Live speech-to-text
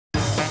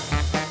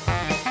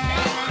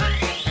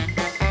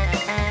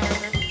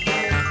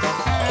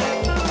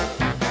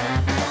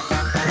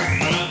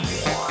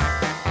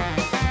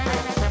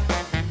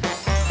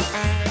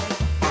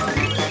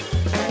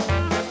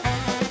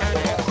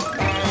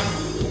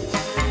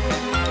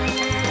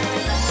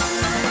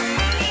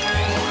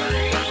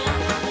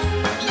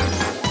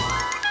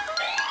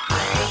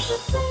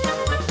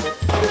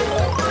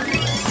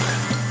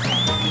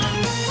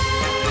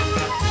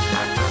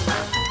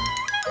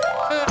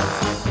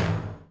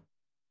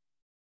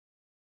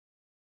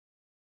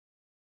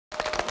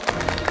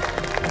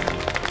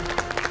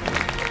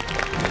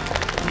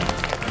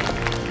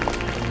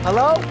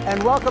Hello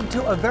and welcome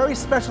to a very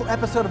special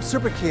episode of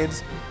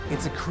Superkids.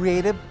 It's a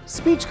creative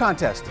speech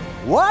contest.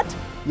 What?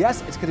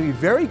 Yes, it's going to be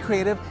very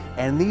creative,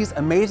 and these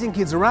amazing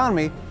kids around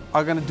me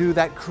are going to do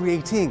that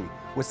creating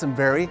with some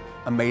very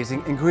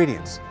amazing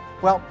ingredients.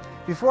 Well,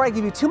 before I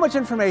give you too much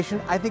information,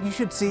 I think you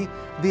should see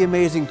the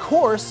amazing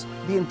course,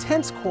 the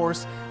intense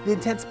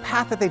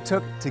path that they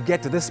took to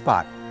get to this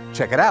spot.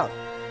 Check it out.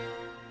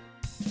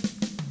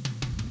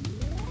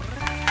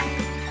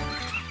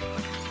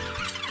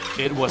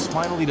 It was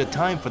finally the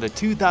time for the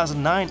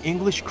 2009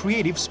 English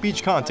Creative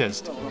Speech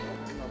Contest.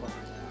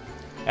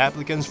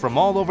 Applicants from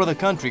all over the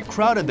country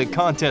crowded the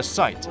contest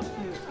site.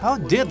 How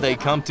did they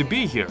come to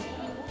be here?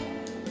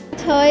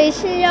 저희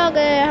실력을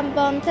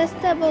한번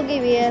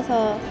테스트해보기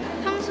위해서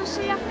평소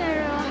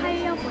실력대로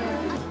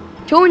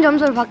하려고요. 좋은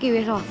점수를 받기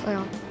위해서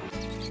왔어요.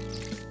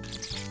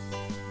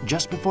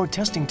 Just before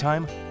testing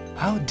time,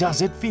 how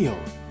does it feel?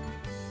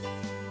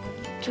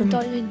 좀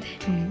떨리는데.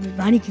 좀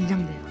많이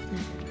긴장돼요.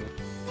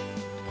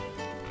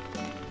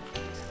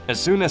 As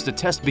soon as the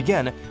test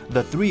began,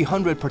 the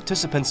 300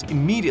 participants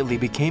immediately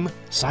became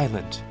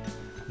silent.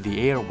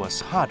 The air was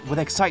hot with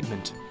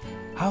excitement.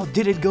 How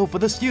did it go for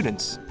the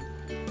students?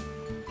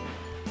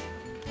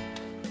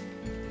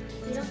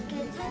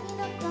 이렇게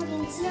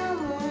창의력적인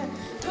체험은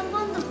한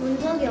번도 본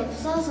적이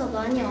없어서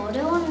많이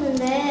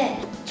어려웠는데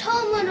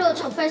처음으로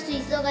접할 수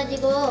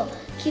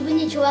있어가지고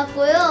기분이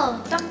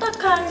좋았고요.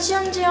 딱딱한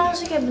시험지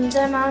형식의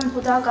문제만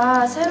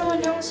보다가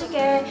새로운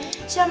형식의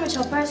시험을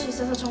접할 수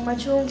있어서 정말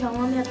좋은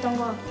경험이었던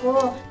것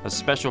같고 A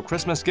special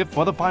Christmas gift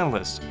for the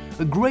finalists.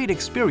 A great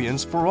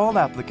experience for all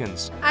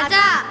applicants. 아자!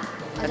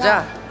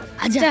 아자!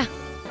 아자!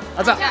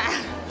 아자!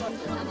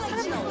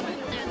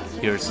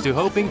 Here's to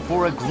hoping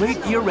for a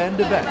great year-end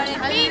event.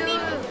 Happy New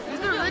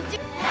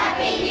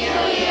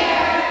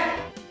Year!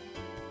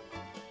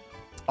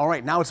 All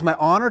right, now it's my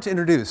honor to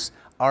introduce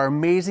our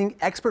amazing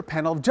expert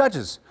panel of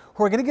judges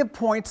who are going to give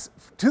points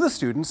to the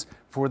students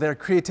for their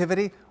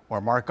creativity or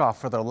mark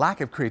off for their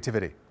lack of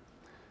creativity.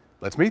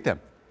 Let's meet them.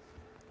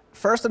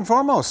 First and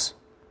foremost,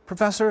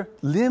 Professor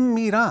Lim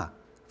Mi-ra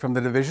from the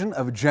Division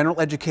of General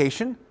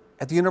Education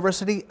at the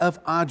University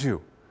of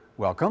Aju.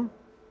 Welcome.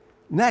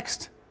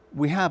 Next,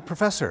 we have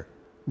Professor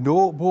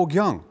No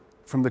Bo-kyung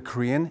from the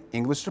Korean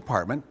English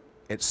Department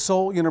at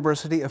Seoul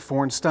University of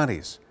Foreign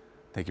Studies.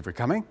 Thank you for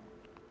coming.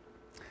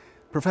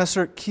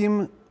 Professor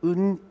Kim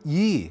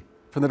Eun-yi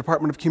from the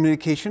Department of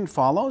Communication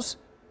follows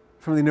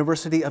from the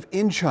University of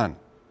Incheon.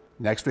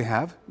 Next we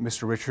have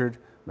Mr. Richard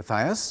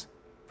Matthias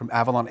from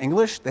Avalon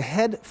English, the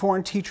head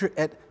foreign teacher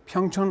at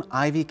Pyeongchon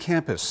Ivy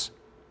Campus.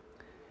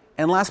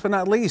 And last but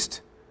not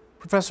least,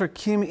 Professor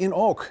Kim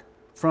In-ok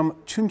from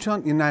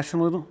Chuncheon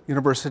National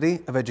University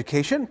of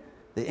Education,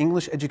 the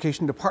English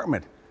Education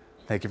Department.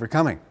 Thank you for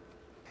coming.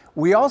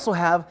 We also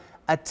have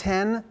a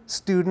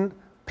 10-student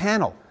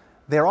panel.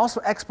 They're also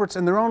experts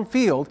in their own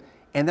field,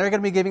 and they're going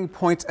to be giving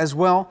points as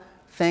well.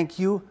 Thank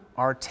you,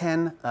 our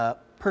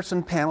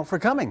 10-person panel, for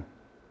coming.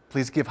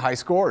 Please give high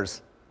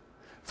scores.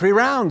 3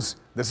 rounds.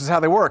 This is how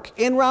they work.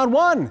 In round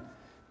 1,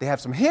 they have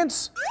some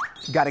hints.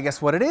 You got to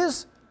guess what it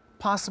is.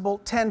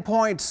 Possible 10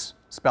 points.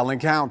 Spelling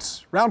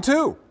counts. Round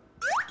 2,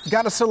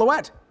 got a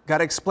silhouette. Got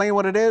to explain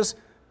what it is.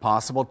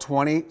 Possible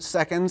 20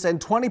 seconds and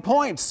 20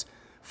 points.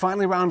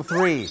 Finally, round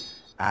 3,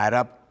 add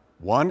up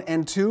 1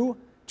 and 2.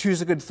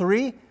 Choose a good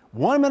 3.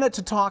 1 minute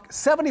to talk,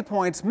 70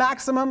 points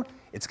maximum.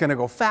 It's going to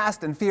go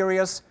fast and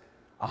furious.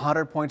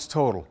 100 points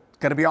total. It's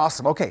going to be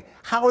awesome. Okay,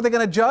 how are they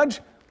going to judge?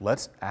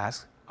 Let's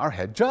ask our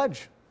head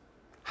judge.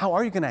 How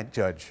are you going to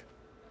judge?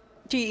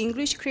 The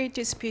English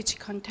Creative Speech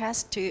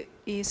Contest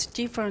is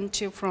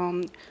different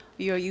from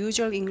your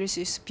usual English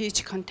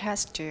speech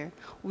contest.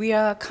 We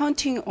are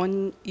counting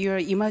on your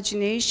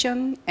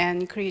imagination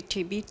and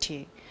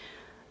creativity.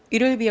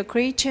 It will be a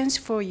great chance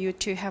for you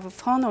to have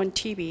fun on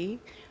TV,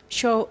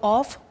 show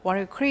off what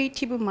a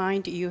creative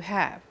mind you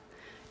have,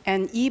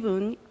 and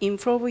even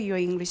improve your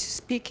English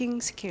speaking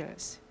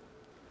skills.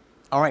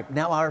 All right,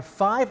 now our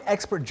 5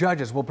 expert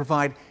judges will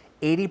provide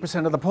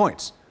 80% of the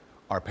points.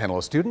 Our panel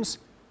of students,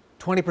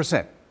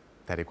 20%.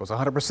 That equals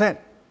 100%.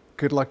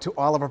 Good luck to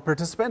all of our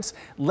participants.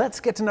 Let's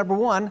get to number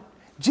 1,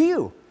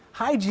 Jiu.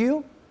 Hi,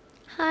 Jiu.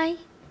 Hi.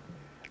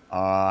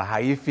 How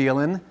you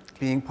feeling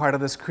being part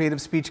of this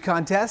creative speech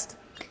contest?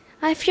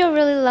 I feel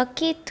really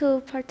lucky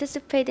to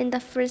participate in the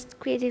first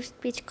creative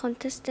speech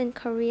contest in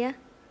Korea.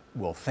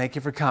 Well, thank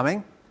you for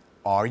coming.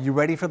 Are you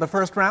ready for the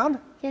first round?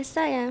 Yes,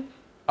 I am.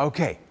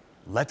 Okay,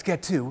 let's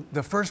get to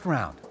the first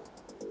round.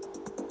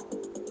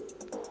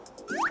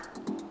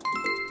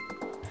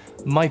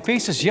 My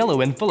face is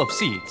yellow and full of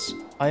seeds.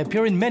 I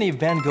appear in many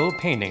Van Gogh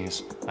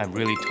paintings. I'm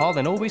really tall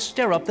and always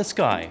stare up the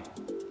sky.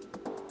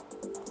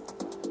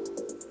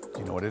 Do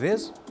you know what it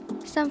is?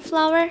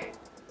 Sunflower.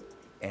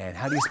 And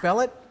how do you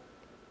spell it?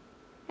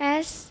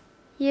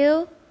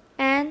 S-U-N-F-L-W-O-E-R.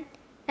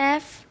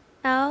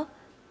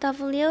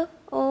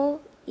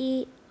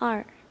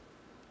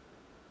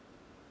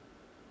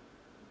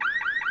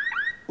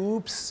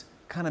 Oops,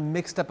 kind of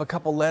mixed up a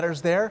couple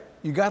letters there.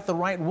 You got the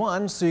right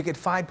one, so you get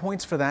 5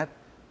 points for that.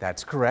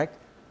 That's correct.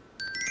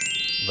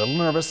 A little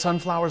nervous.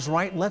 Sunflower's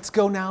right. Let's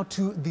go now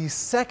to the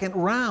second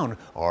round.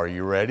 Are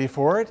you ready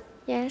for it?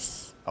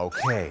 Yes.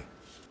 Okay.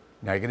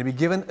 Now you're going to be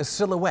given a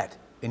silhouette,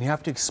 and you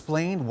have to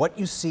explain what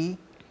you see.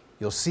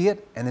 You'll see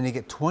it, and then you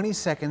get 20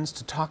 seconds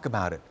to talk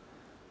about it.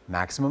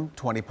 Maximum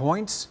 20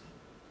 points.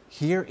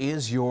 Here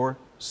is your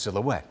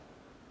silhouette.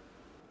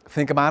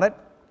 Think about it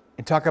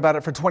and talk about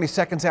it for 20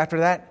 seconds after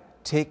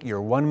that. Take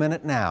your 1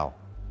 minute now.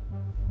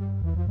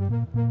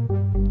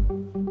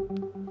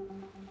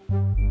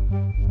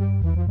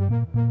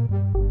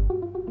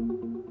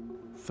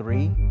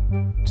 Three,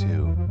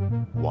 two,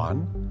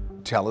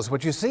 one. Tell us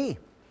what you see.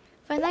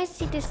 When I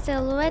see this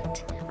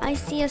silhouette, I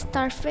see a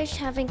starfish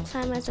having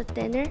clam as a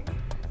dinner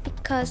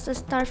because the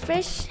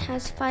starfish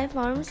has 5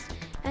 arms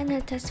and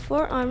it has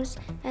 4 arms,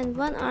 and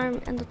 1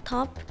 arm on the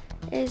top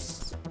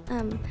is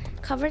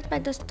covered by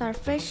the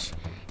starfish,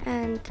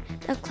 and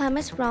the clam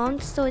is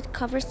round, so it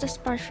covers the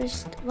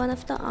starfish, one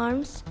of the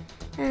arms,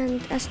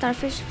 and a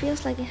starfish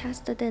feels like it has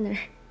the dinner.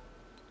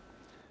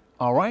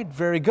 All right,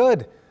 very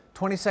good.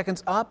 20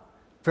 seconds up.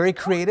 Very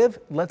creative.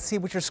 Let's see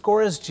what your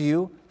score is,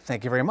 Jiu.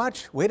 Thank you very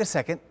much. Wait a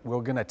second.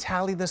 We're going to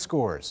tally the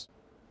scores.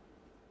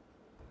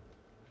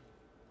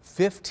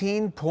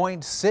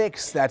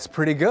 15.6. That's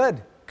pretty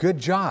good. Good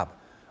job.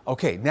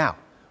 Okay, now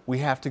we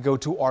have to go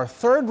to our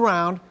third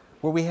round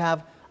where we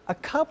have a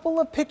couple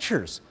of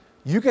pictures.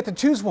 You get to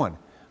choose one,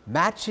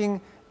 matching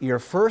your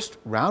first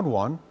round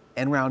 1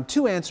 and round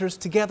 2 answers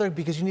together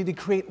because you need to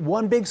create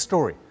one big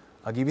story.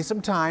 I'll give you some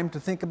time to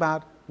think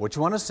about what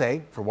you want to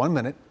say for 1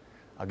 minute.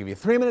 I'll give you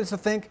 3 minutes to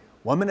think,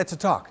 1 minute to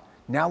talk.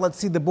 Now let's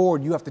see the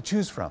board you have to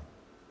choose from.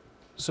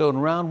 So in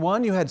round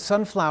 1, you had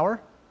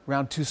sunflower.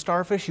 Round 2,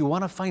 starfish. You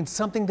want to find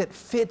something that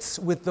fits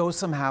with those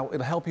somehow.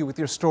 It'll help you with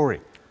your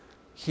story.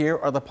 Here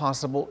are the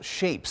possible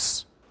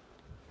shapes.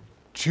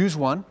 Choose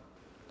one.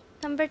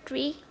 Number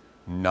 3.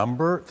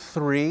 Number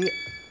 3.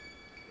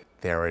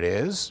 There it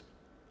is.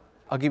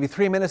 I'll give you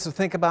 3 minutes to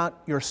think about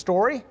your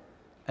story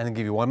and then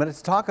give you 1 minute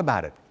to talk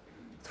about it.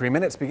 3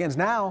 minutes begins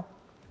now.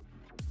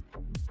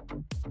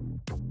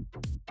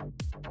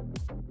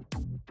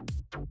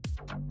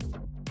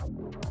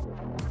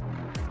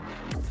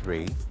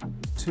 Three,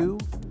 two,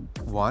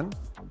 one.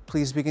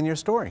 Please begin your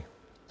story.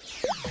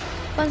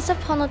 Once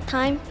upon a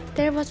time,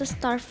 there was a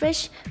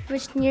starfish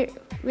which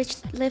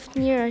lived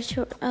near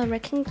a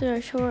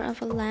rectangular shore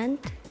of a land.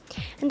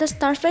 And the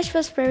starfish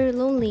was very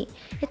lonely.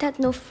 It had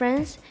no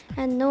friends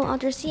and no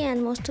other sea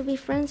animals to be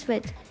friends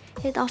with.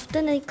 It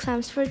often ate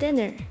clams for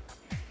dinner.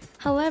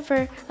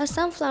 However, a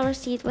sunflower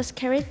seed was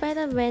carried by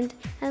the wind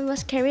and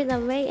was carried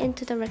away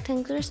into the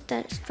rectangular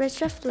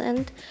stretch of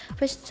land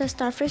which the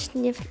starfish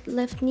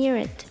lived near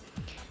it.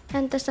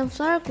 And the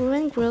sunflower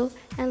grew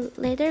and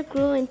later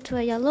grew into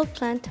a yellow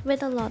plant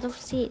with a lot of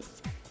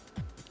seeds.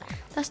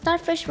 The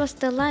starfish was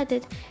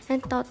delighted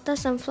and thought the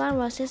sunflower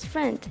was his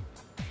friend.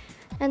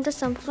 And the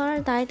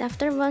sunflower died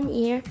after 1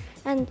 year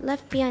and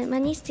left behind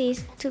many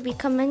seeds to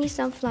become many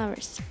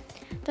sunflowers.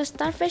 The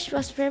starfish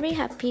was very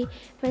happy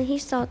when he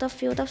saw the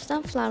field of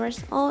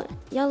sunflowers all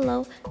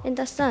yellow in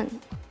the sun.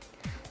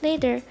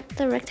 Later,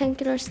 the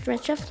rectangular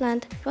stretch of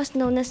land was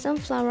known as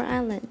Sunflower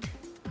Island.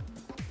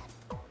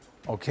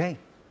 Okay,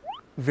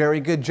 very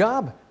good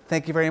job.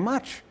 Thank you very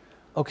much.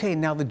 Okay,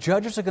 now the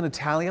judges are going to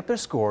tally up their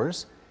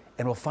scores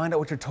and we'll find out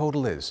what your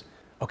total is.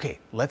 Okay,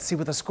 let's see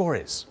what the score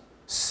is.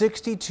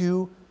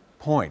 62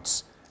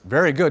 points.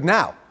 Very good.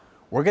 Now,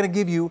 we're going to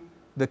give you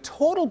the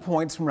total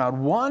points from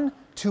round 1,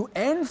 2,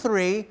 and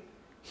 3.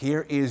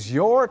 Here is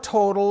your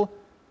total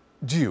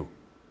due.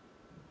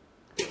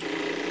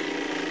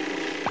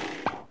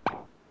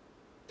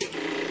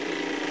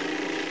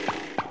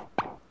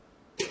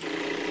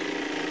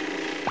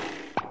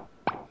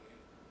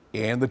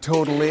 And the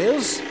total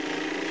is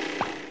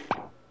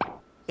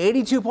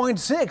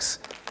 82.6.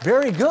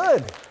 Very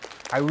good.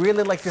 I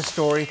really like this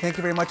story. Thank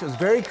you very much. It was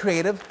very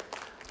creative.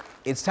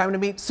 It's time to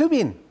meet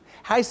Subin.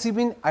 Hi,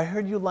 Subin. I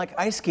heard you like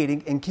ice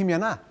skating in Kim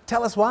Yeona.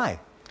 Tell us why.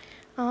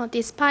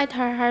 Despite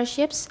her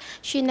hardships,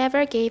 she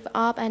never gave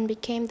up and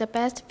became the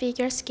best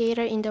figure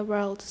skater in the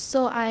world.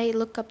 So I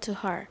look up to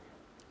her.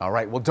 All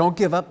right. Well, don't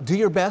give up. Do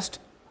your best.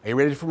 Are you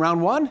ready for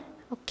round 1?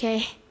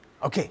 Okay.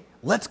 Okay.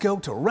 Let's go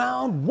to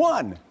round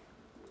 1.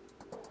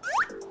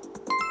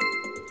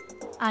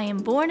 I am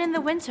born in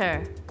the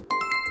winter.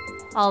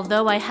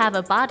 Although I have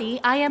a body,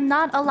 I am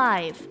not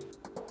alive.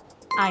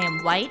 I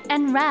am white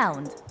and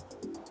round.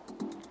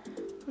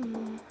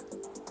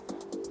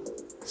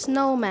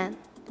 Snowman.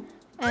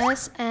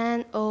 S-N-O-W-M-A-N.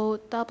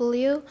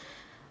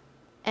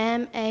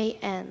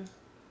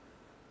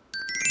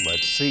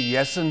 Let's see.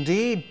 Yes,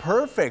 indeed.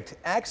 Perfect.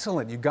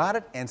 Excellent. You got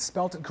it and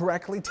spelt it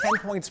correctly. 10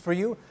 points for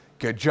you.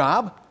 Good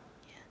job.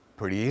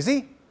 Pretty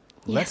easy.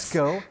 Yes. Let's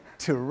go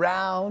to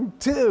round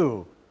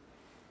 2.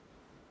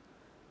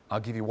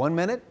 I'll give you 1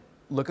 minute.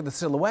 Look at the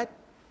silhouette.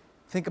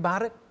 Think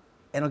about it.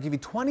 And I'll give you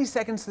 20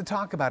 seconds to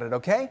talk about it,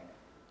 okay?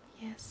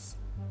 Yes.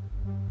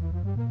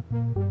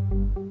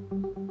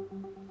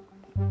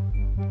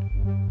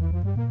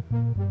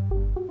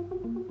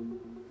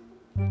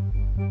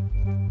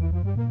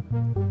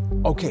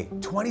 Okay,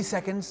 20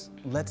 seconds.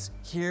 Let's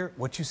hear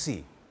what you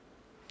see.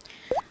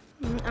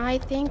 I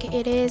think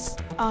it is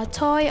a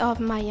toy of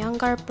my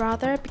younger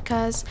brother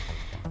because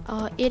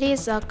it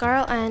is a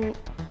girl and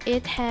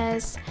it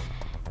has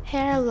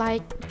hair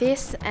like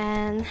this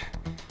and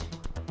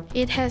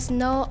it has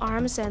no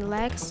arms and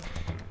legs.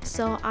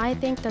 So I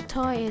think the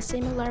toy is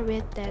similar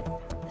with that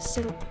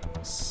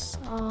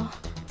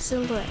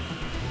silhouette.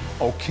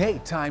 Okay,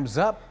 time's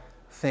up.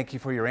 Thank you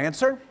for your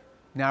answer.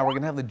 Now we're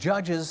going to have the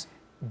judges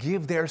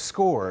give their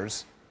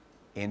scores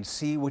and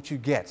see what you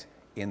get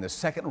in the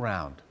second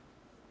round.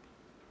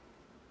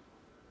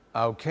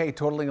 Okay,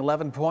 totaling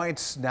 11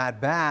 points,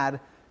 not bad.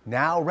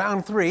 Now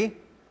round 3.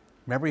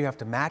 Remember, you have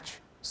to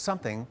match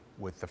something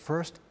with the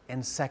first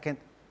and second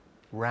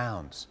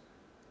rounds.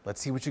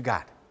 Let's see what you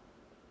got.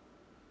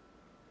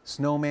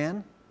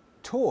 Snowman,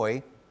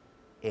 toy,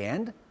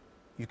 and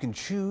you can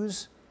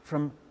choose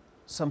from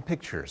some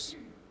pictures.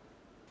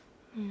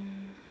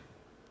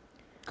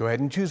 Go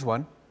ahead and choose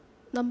one.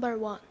 Number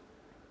 1.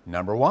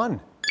 Number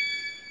 1.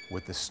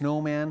 With the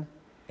snowman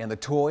and the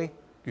toy,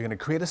 you're going to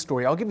create a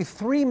story. I'll give you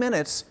 3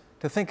 minutes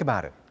to think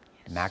about it.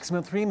 Yes.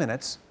 Maximum 3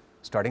 minutes,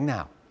 starting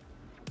now.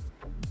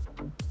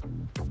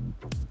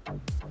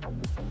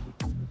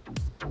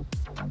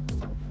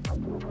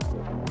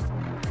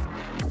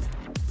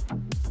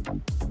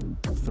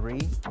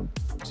 Three,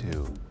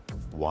 2,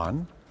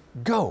 1,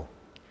 go.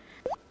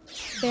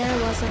 There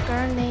was a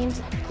girl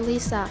named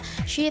Lisa.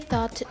 She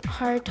thought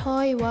her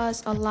toy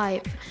was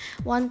alive.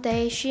 One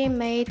day she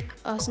made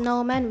a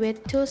snowman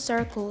with 2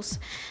 circles.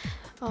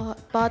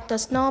 But the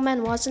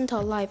snowman wasn't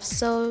alive,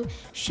 so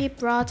she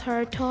brought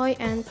her toy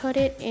and put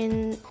it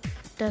in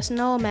the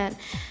snowman.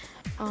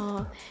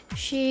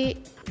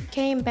 She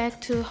came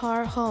back to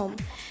her home.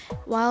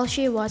 While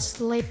she was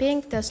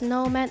sleeping, the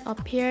snowman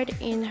appeared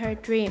in her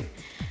dream.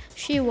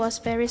 She was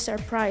very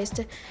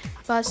surprised,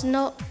 but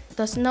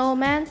the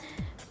snowman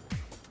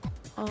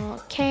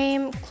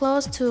came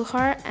close to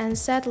her and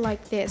said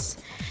like this,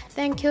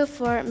 "Thank you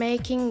for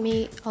making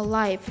me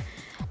alive.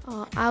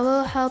 I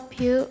will help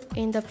you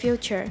in the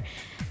future."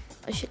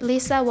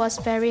 Lisa was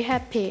very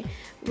happy.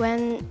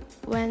 When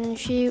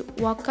she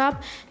woke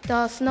up,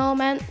 the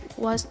snowman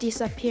was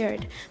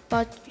disappeared,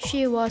 but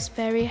she was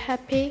very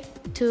happy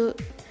to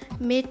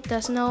meet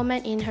the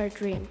snowman in her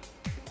dream.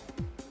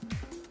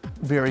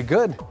 Very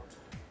good.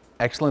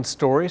 Excellent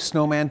story.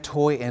 Snowman,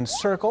 toy, and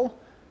circle.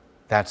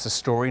 That's the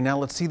story. Now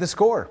let's see the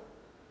score.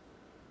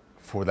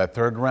 For that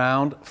third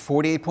round,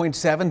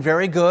 48.7.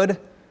 Very good.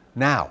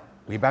 Now,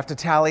 we have to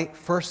tally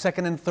first,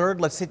 second, and third.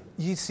 Let's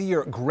see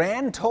your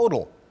grand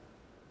total.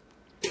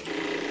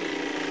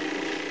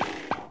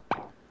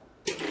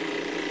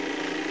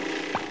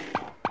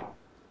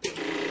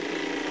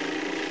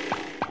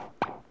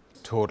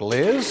 Total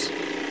is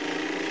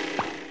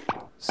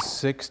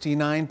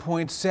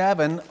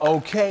 69.7.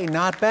 Okay,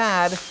 not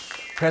bad.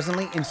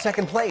 Presently in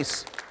second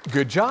place.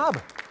 Good job.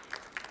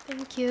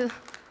 Thank you.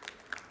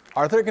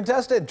 Our third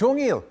contestant,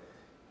 Jong-il.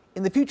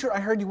 In the future, I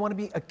heard you want to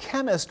be a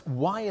chemist.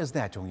 Why is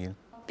that, Jong-il?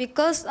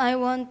 Because I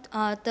want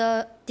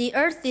the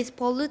earth is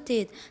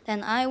polluted,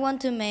 then I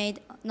want to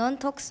make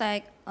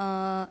non-toxic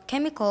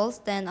chemicals.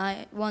 Then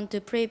I want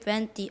to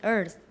prevent the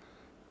earth.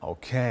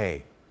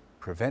 Okay,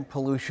 prevent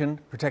pollution,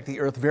 protect the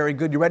earth. Very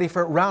good. You ready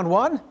for round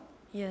 1?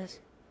 Yes.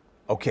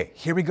 Okay,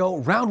 here we go.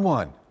 Round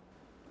 1.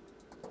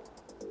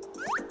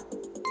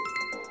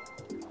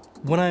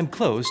 When I'm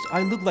closed,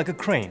 I look like a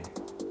crane.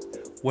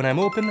 When I'm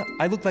open,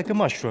 I look like a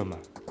mushroom.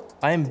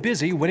 I am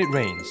busy when it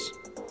rains.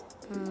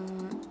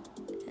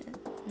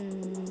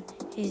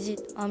 Is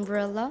it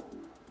umbrella?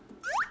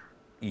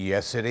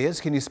 Yes, it is.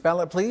 Can you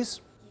spell it,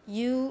 please?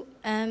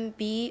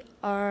 U-M-B-R-E-L-L-A.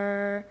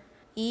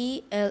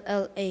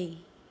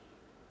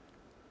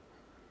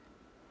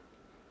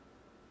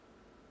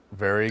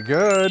 Very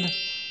good.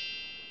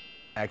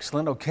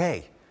 Excellent.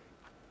 Okay,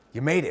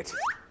 you made it.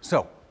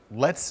 So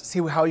let's see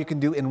how you can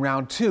do in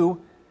round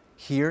 2.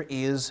 Here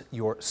is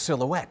your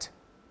silhouette.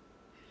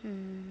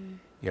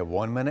 You have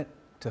 1 minute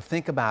to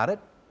think about it,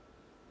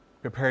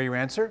 prepare your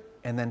answer,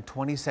 and then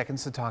 20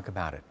 seconds to talk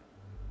about it.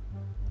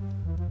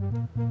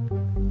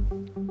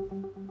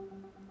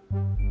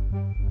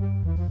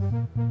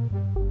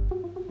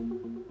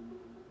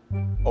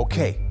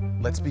 Okay,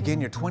 let's begin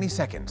your 20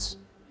 seconds.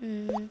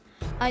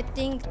 I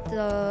think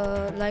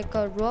like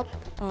a rope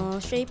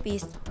shape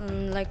is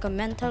like a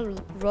mental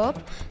rope.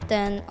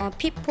 Then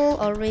people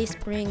always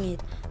bring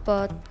it.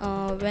 But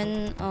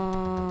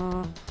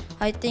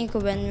I think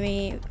when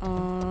we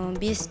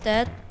miss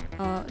that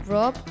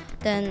rope,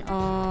 then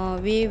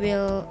we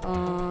will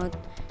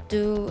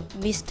do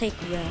mistake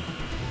well.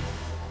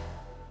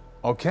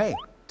 Okay,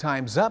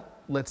 time's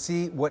up. Let's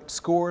see what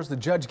scores the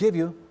judge give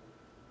you.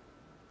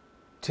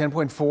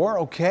 10.4.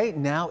 Okay,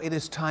 now it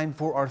is time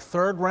for our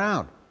third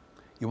round.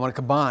 You want to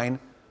combine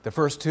the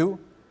first 2?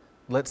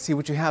 Let's see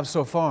what you have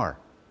so far.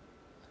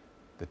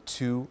 The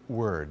 2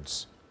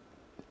 words.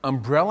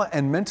 Umbrella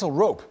and mental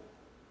rope.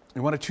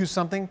 You want to choose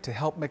something to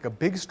help make a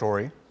big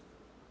story.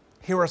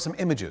 Here are some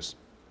images.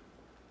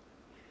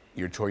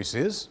 Your choice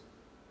is?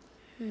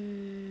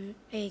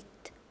 8.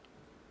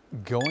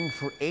 Going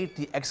for 8,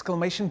 the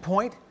exclamation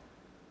point.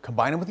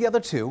 Combine it with the other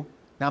two.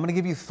 Now I'm going to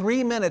give you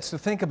 3 minutes to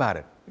think about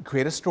it.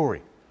 Create a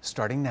story,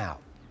 starting now.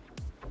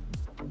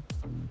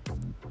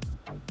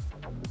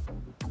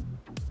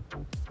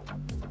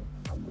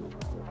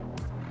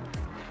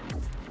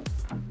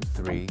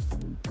 Three,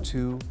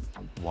 two,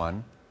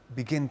 one.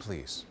 Begin,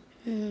 please.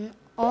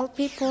 All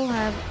people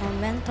have a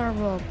mental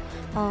rope,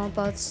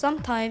 but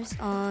sometimes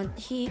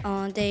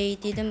they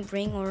didn't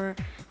bring or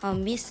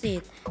miss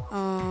it.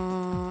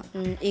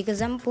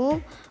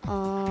 Example,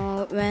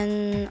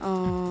 when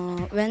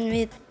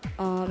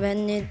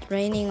it's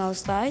raining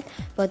outside,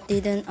 but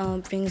didn't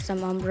bring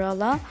some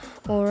umbrella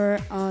or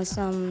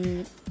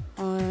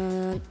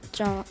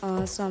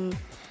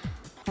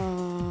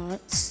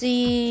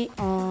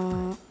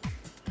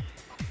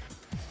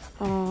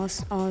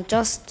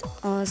just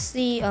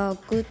see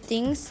good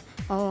things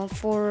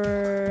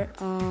for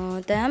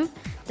them,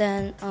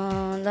 then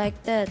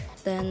like that,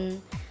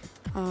 then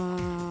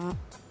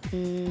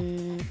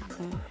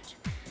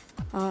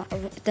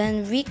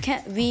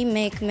we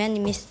make many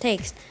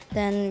mistakes.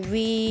 Then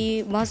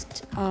we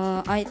must,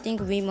 I think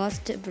we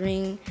must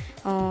bring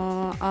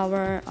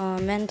our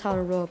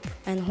mental rope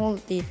and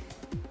hold it.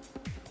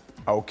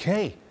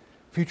 Okay,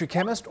 future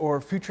chemist or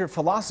future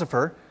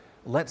philosopher,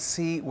 let's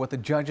see what the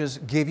judges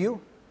give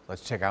you.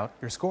 Let's check out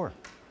your score.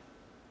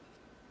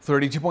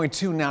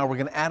 32.2. Now we're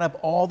going to add up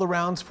all the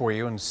rounds for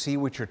you and see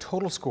what your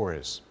total score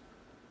is.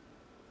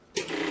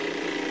 Total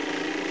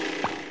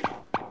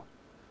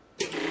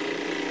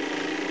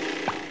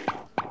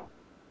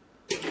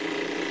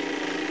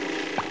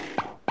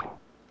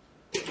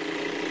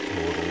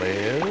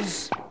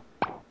is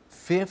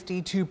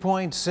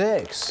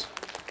 52.6.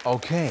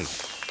 Okay,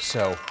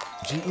 so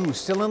Ji-woo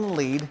still in the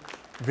lead.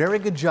 Very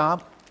good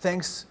job.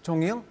 Thanks,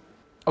 Jong-il.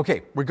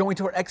 Okay, we're going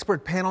to our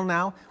expert panel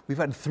now. We've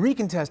had 3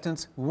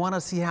 contestants. We want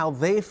to see how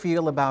they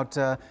feel about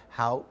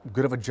how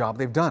good of a job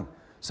they've done.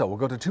 So we'll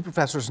go to 2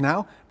 professors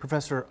now,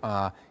 Professor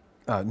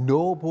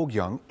No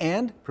Bo-kyung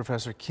and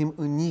Professor Kim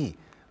Eun-hee.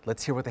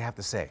 Let's hear what they have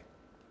to say.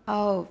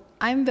 Oh,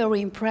 I'm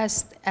very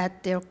impressed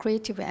at their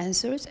creative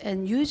answers,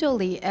 and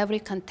usually every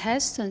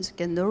contestant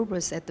gets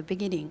nervous at the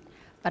beginning,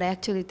 but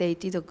actually they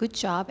did a good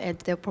job and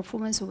their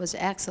performance was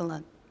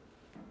excellent.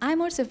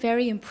 I'm also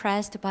very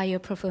impressed by your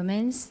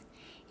performance,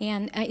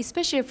 and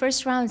especially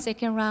first round,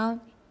 second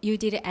round, you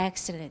did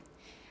excellent.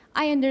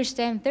 I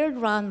understand third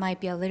round might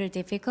be a little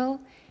difficult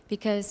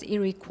because it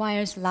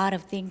requires a lot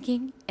of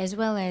thinking as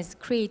well as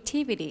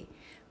creativity.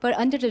 But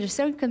under the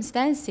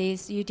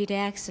circumstances, you did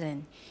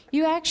excellent.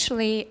 You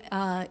actually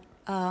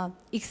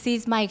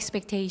exceeds my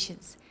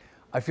expectations.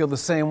 I feel the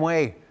same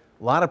way.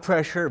 A lot of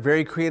pressure,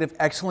 very creative,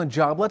 excellent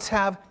job. Let's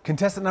have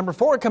contestant number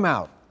 4 come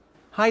out.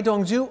 Hi,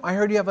 Dongju. I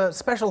heard you have a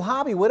special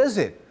hobby. What is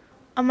it?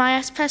 My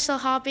special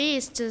hobby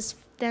is just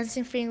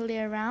dancing freely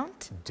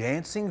around.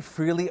 Dancing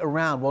freely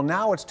around. Well,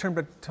 now it's time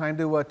to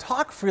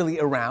talk freely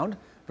around,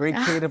 very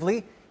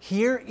creatively.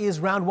 Here is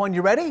round 1.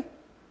 You ready?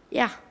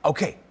 Yeah.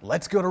 Okay,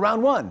 let's go to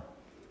round 1.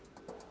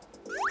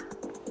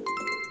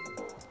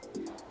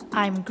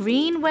 I'm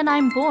green when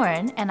I'm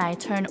born, and I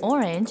turn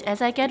orange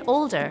as I get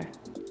older.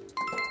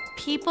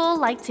 People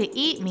like to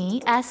eat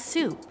me as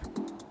soup.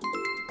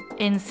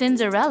 In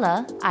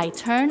Cinderella, I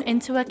turn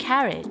into a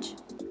carriage.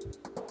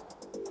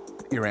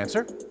 Your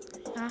answer?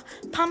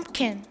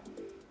 Pumpkin.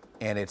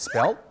 And it's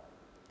spelled?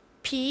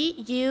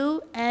 Pumpkin.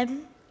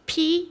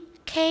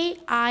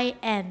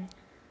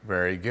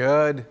 Very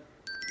good.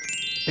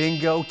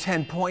 Bingo,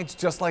 10 points,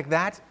 just like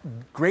that.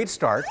 Great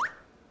start.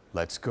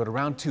 Let's go to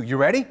round 2. You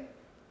ready?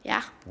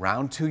 Yeah.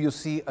 Round 2, you'll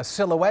see a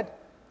silhouette.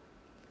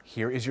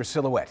 Here is your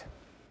silhouette.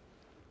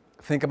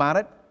 Think about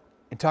it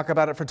and talk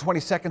about it for 20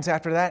 seconds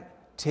after that.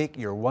 Take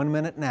your 1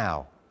 minute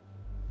now.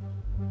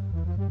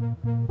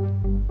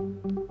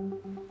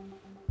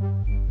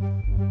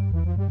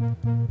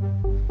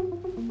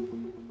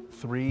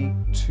 Three,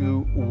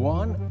 two,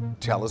 one.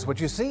 Tell us what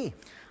you see.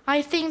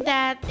 I think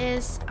that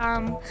is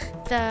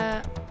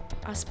the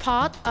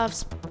spot of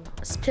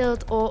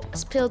spilled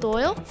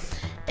oil,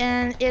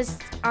 and it's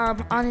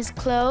on his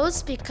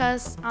clothes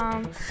because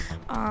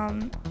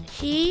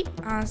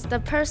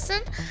the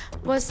person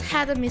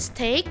had a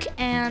mistake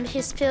and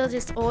he spilled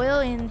his oil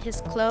in his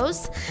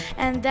clothes,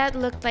 and that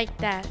looked like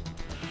that.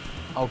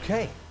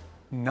 Okay,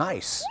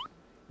 nice.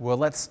 Well,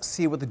 let's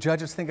see what the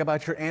judges think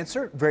about your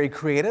answer. Very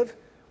creative.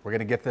 We're going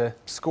to get the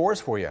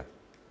scores for you.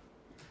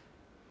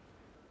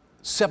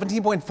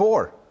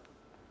 17.4.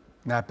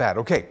 Not bad.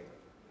 Okay,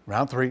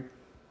 round 3.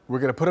 We're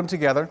going to put them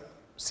together,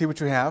 see what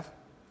you have.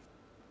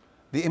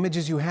 The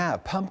images you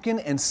have, pumpkin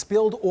and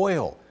spilled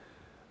oil.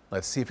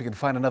 Let's see if we can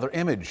find another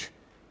image.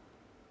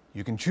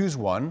 You can choose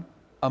one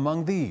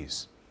among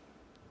these.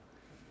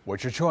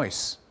 What's your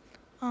choice?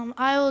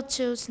 I will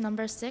choose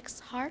number 6,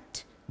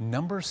 heart.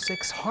 Number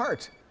 6,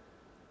 heart.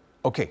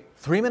 Okay,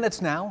 3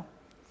 minutes now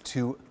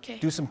to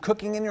do some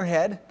cooking in your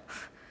head,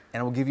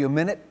 and we'll give you a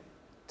minute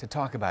to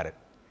talk about it.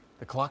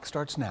 The clock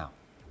starts now.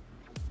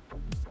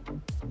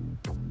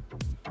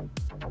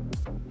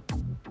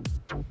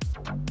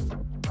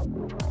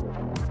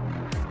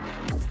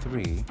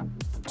 3,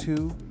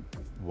 2,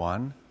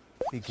 1,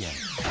 begin.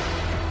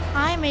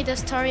 I made a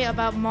story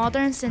about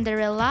modern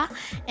Cinderella,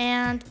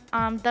 and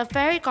the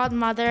fairy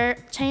godmother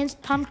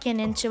changed pumpkin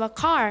into a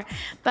car.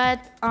 But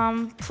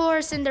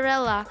poor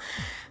Cinderella,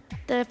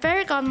 the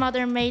fairy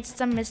godmother made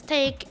some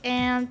mistake,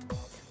 and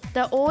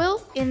the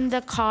oil in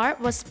the car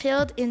was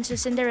spilled into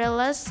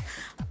Cinderella's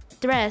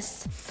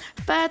dress.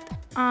 But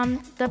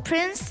the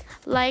prince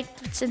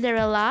liked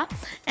Cinderella,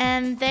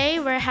 and they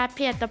were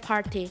happy at the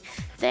party.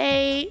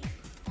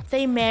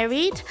 They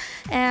married,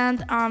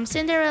 and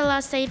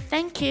Cinderella said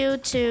thank you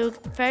to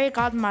fairy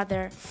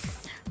godmother.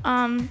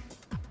 The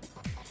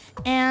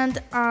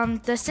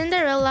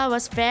Cinderella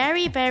was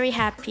very, very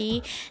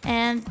happy,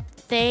 and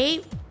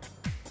they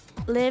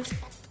lived.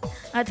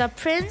 The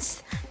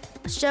prince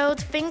showed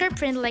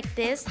fingerprint like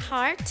this,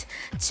 heart,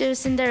 to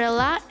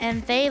Cinderella,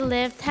 and they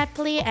lived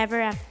happily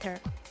ever after.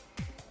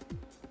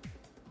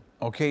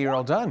 Okay, you're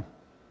all done.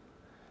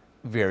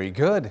 Very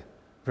good.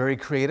 Very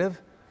creative.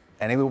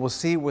 Anyway, we'll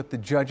see what the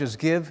judges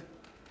give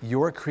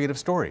your creative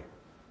story.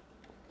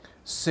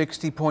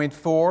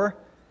 60.4.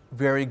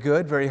 Very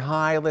good, very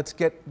high. Let's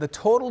get the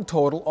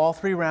total, all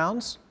 3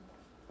 rounds.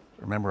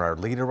 Remember, our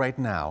leader right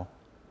now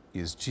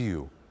is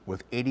Jiu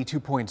with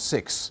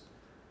 82.6.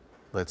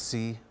 Let's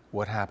see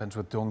what happens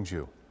with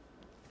Dongju.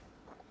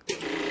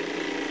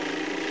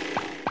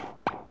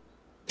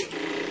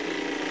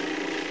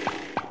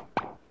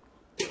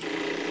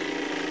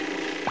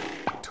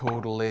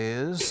 Total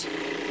is,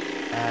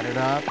 add it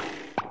up,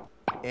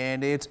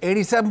 and it's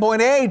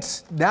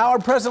 87.8. Now our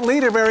present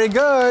leader, very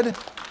good.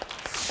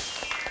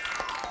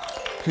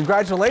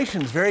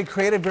 Congratulations, very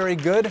creative, very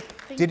good.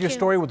 Did your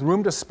story with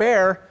room to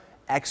spare.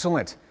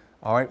 Excellent.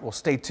 All right, well,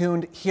 stay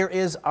tuned. Here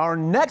is our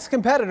next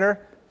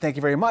competitor. Thank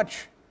you very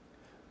much.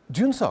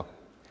 Junseok,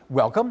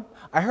 welcome.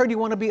 I heard you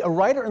want to be a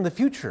writer in the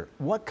future.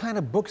 What kind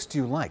of books do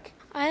you like?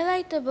 I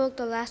like the book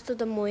The Last of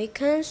the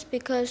Mohicans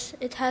because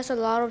it has a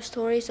lot of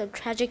stories of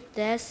tragic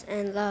deaths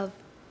and love.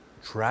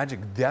 Tragic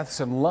deaths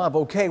and love.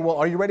 Okay, well,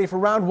 are you ready for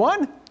round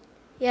 1?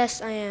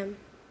 Yes, I am.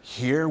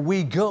 Here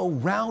we go,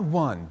 round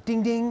 1.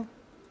 Ding, ding.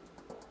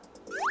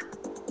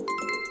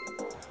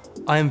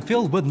 I am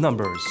filled with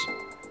numbers.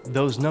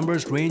 Those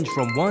numbers range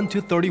from 1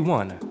 to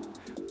 31.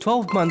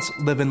 12 months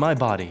live in my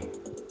body.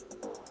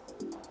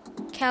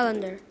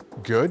 Calendar.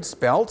 Good,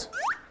 spelt?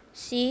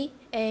 C-A-L-E-N-D-E-R.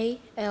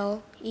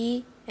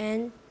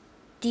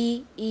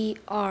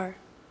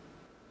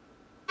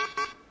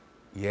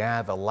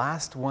 Yeah, the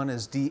last one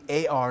is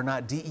D-A-R,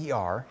 not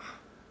D-E-R.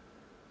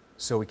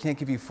 So we can't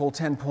give you full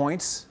 10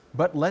 points.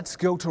 But let's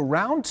go to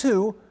round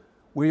 2,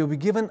 where you'll be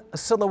given a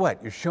silhouette.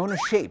 You're shown a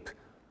shape.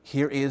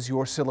 Here is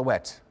your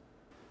silhouette.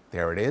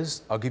 There it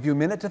is. I'll give you a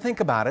minute to think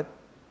about it,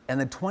 and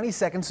then 20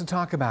 seconds to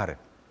talk about it.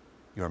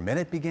 Your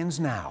minute begins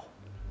now.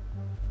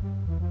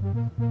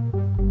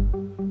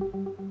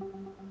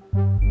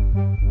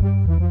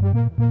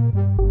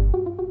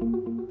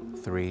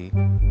 Three,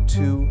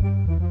 2,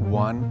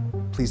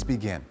 1, please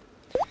begin.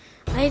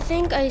 I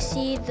think I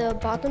see the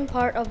bottom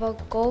part of a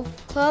golf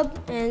club,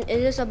 and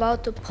it is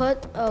about to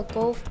put a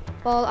golf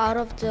ball out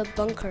of the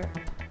bunker.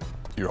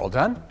 You're all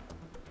done?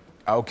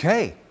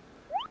 Okay.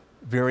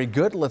 Very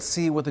good. Let's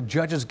see what the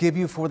judges give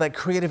you for that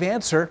creative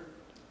answer.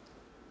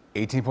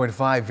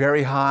 18.5,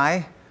 very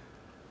high.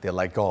 They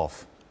like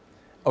golf.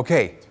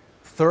 Okay,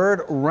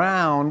 third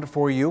round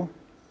for you.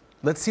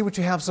 Let's see what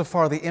you have so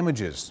far, the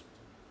images.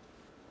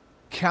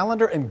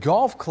 Calendar and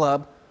golf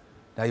club.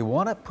 Now you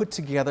want to put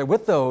together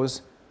with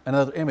those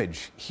another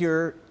image.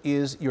 Here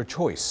is your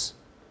choice.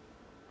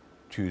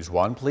 Choose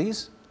one,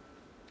 please.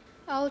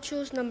 I'll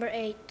choose number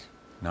 8.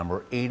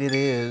 Number 8 it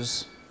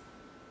is.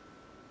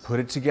 Put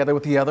it together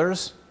with the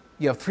others.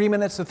 You have 3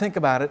 minutes to think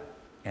about it,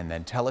 and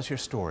then tell us your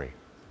story.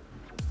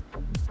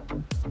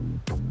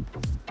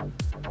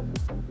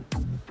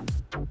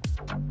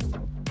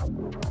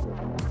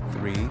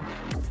 Three,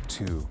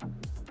 2,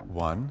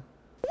 1,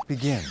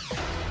 begin.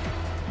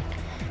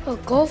 A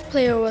golf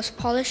player was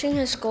polishing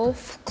his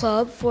golf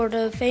club for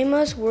the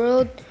famous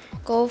World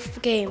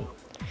Golf Game.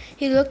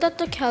 He looked at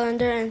the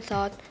calendar and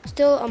thought,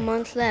 still a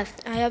month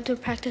left, I have to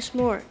practice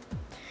more.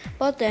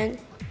 But then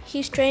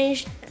he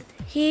stared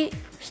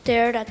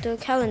at the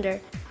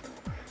calendar.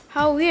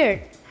 How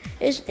weird.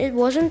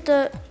 Wasn't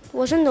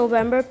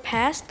November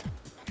past?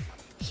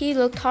 He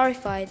looked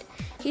horrified.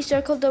 He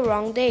circled the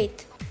wrong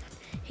date.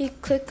 He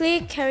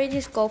quickly carried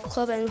his golf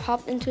club and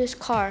hopped into his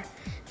car.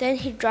 Then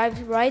he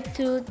drove right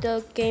to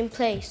the game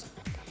place.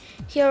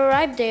 He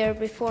arrived there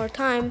before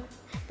time,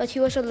 but he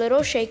was a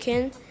little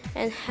shaken,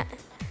 and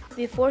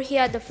before he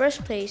had the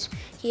first place,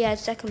 he had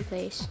second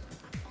place.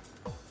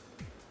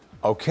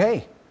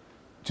 Okay.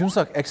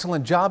 Junseok,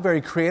 excellent job,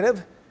 very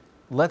creative.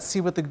 Let's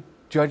see what the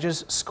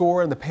judges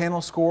score and the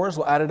panel scores.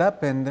 We'll add it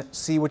up and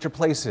see what your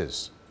place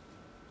is.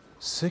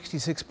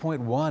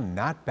 66.1,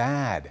 not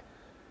bad.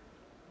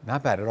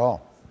 Not bad at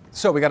all.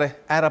 So we got to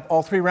add up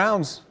all 3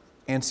 rounds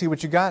and see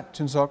what you got,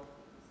 Junseok.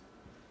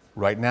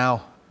 Right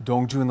now,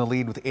 Dongju in the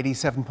lead with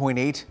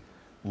 87.8.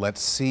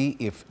 Let's see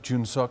if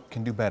Junseok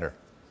can do better.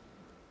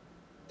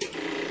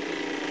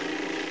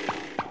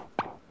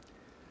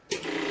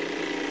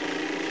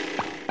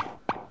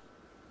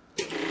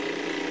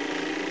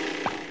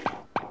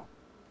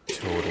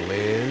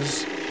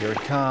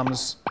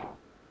 becomes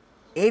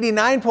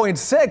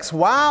 89.6.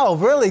 Wow,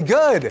 really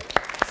good.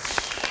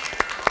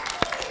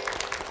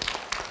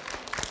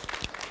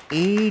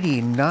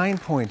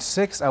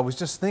 89.6. I was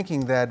just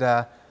thinking that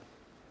the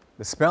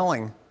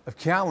spelling of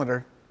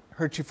calendar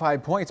hurt you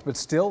 5 points, but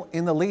still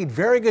in the lead.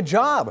 Very good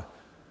job.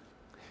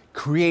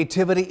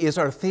 Creativity is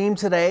our theme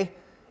today,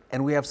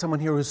 and we have someone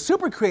here who's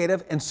super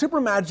creative and super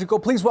magical.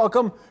 Please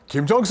welcome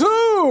Kim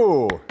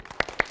Jong-soo.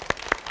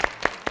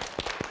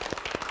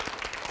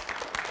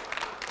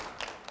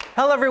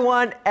 Hello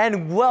everyone,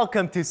 and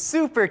welcome to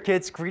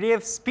Superkids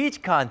Creative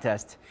Speech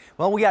Contest.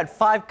 Well, we got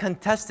 5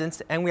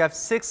 contestants and we have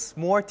 6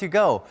 more to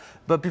go.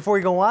 But before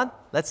we go on,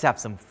 let's have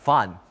some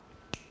fun.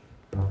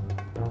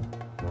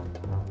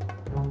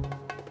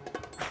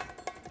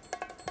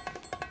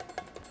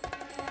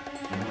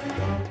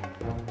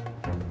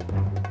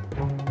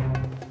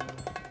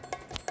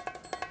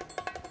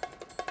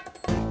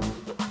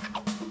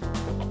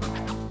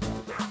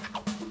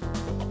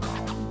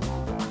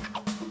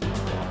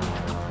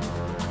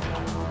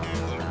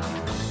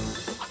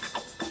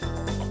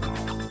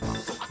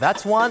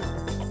 That's 1,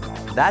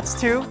 that's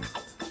 2,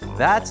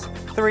 that's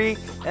 3,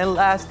 and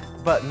last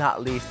but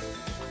not least,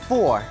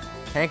 4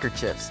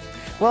 handkerchiefs.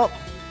 Well,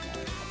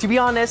 to be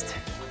honest,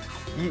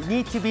 you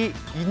need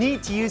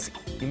to use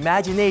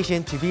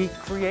imagination to be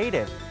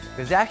creative.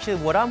 Because actually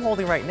what I'm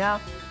holding right now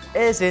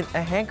isn't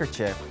a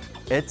handkerchief,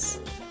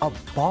 it's a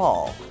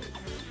ball.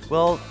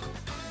 Well,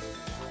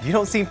 you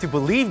don't seem to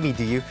believe me,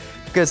 do you?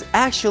 Because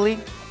actually,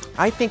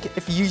 I think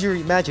if you use your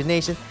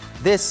imagination,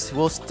 this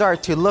will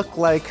start to look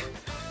like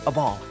a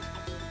ball.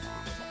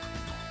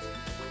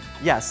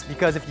 Yes,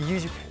 because if you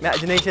use your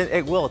imagination,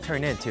 it will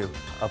turn into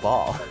a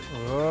ball.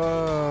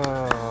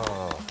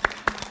 Oh.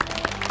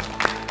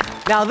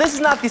 Now, this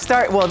is not the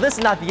start. Well, this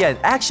is not the end.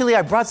 Actually,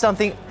 I brought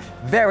something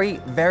very,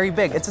 very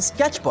big. It's a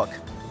sketchbook.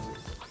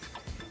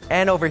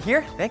 And over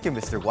here, thank you,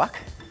 Mr.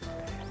 Wak.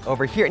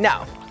 Over here,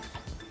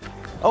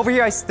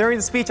 during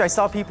the speech, I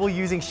saw people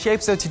using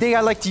shapes, so today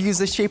I like to use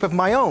the shape of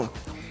my own.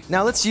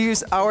 Now, let's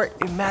use our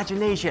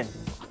imagination.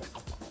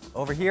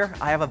 Over here,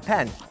 I have a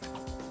pen.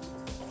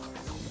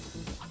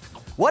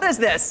 What is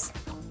this?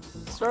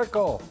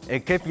 Circle.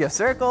 It could be a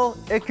circle,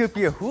 it could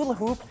be a hula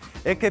hoop,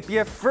 it could be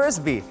a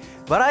frisbee.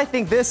 But I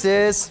think this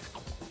is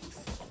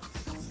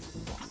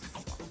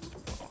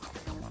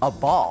a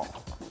ball.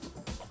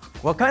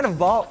 What kind of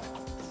ball?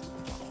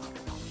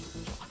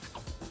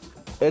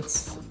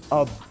 It's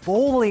a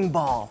bowling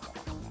ball.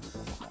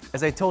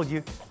 As I told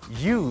you,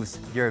 use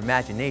your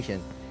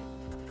imagination.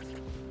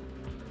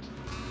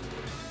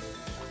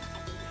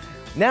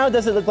 Now,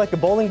 does it look like a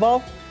bowling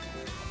ball?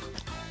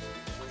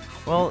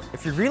 Well,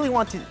 if you really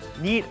want to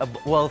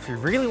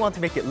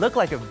make it look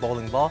like a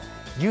bowling ball,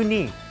 you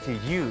need to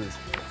use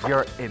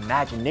your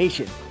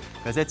imagination,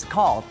 because it's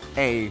called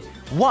a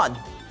 1,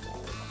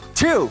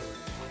 2,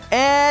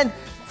 and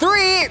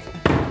 3.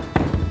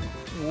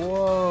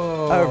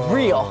 Whoa. A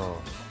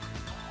real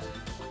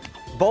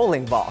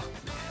bowling ball.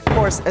 Of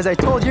course, as I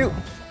told you,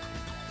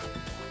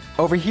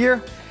 over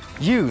here,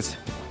 use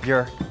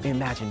your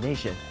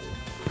imagination.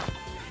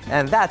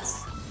 And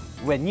that's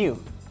when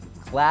you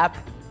clap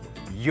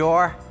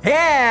your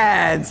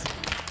hands.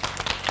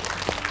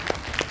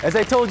 As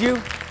I told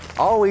you,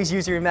 always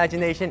use your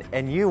imagination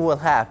and you will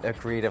have a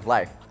creative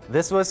life.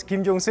 This was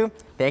Kim Jong-soo.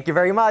 Thank you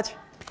very much.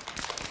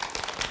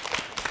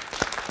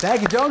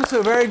 Thank you,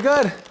 Jong-soo. Very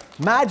good.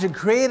 Magic,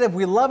 creative,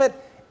 we love it.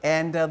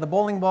 And the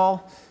bowling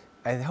ball,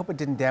 I hope it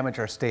didn't damage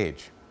our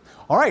stage.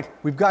 All right,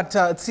 we've got,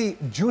 let's see,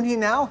 Junhee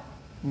now,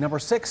 number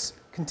 6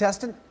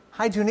 contestant.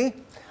 Hi, Junhee.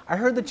 I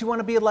heard that you want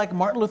to be like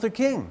Martin Luther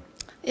King.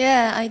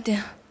 Yeah, I do.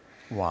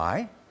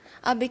 Why?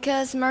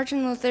 Because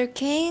Martin Luther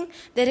King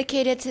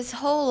dedicated his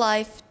whole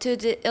life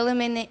to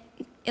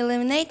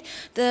eliminate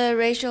the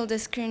racial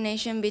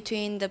discrimination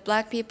between the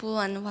black people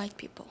and white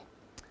people.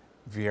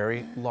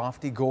 Very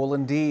lofty goal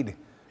indeed.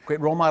 Great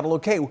role model.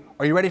 Okay,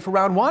 are you ready for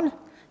round 1?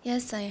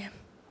 Yes, I am.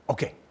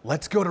 Okay,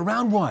 let's go to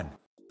round 1.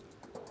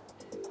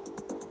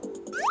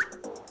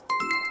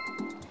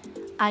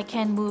 I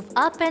can move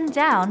up and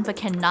down but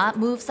cannot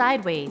move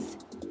sideways.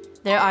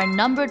 There are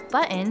numbered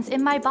buttons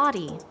in my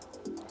body.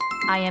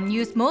 I am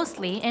used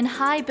mostly in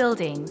high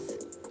buildings.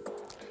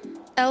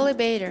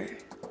 Elevator.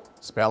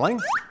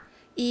 Spelling?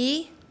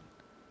 E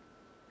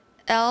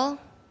L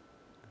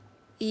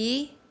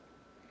E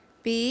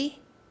B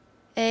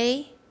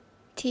A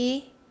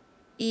T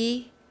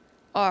E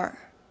R.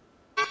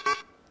 A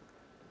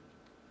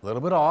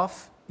little bit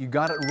off. You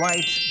got it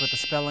right, but the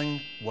spelling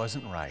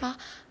wasn't right.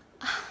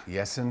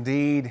 Yes,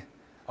 indeed.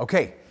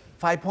 Okay,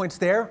 5 points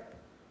there.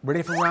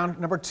 Ready for round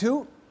number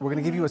 2? We're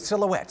going to give you a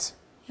silhouette.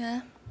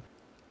 Yeah.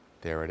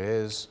 There it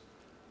is.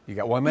 You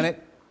got 1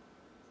 minute.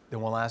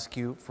 Then we'll ask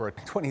you for a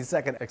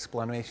 20-second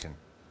explanation.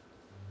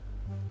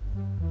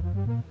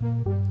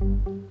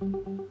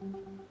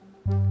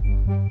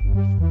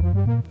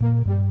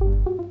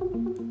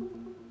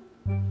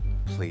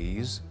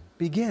 Please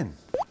begin.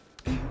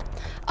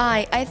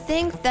 I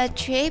think that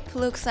shape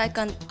looks like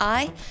an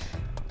eye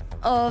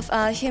of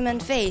a human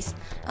face.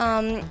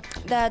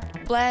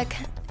 That black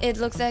it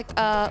looks like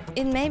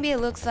it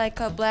looks like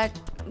a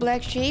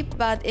black sheep,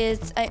 but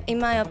it's in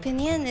my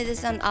opinion it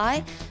is an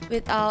eye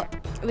with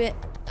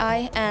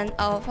eye and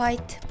a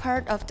white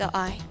part of the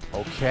eye.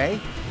 Okay,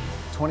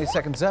 20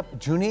 seconds up.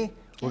 Junie,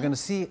 we're going to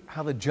see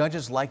how the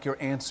judges like your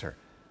answer.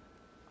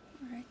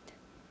 All right.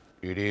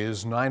 It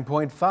is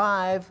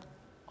 9.5.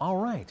 All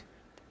right.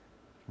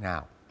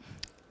 Now,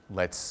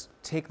 let's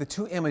take the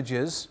two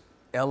images,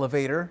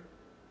 elevator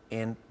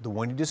and the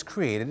one you just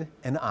created,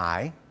 an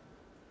eye,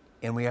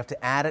 and we have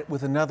to add it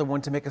with another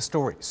one to make a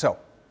story. So,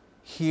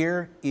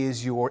 here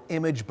is your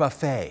image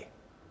buffet.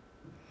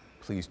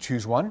 Please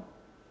choose one.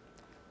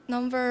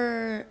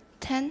 Number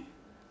 10.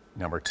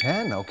 Number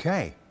 10,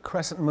 okay.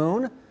 Crescent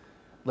moon.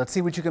 Let's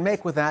see what you can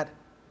make with that.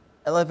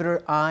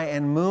 Elevator, eye,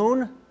 and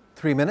moon.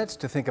 3 minutes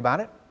to think about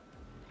it.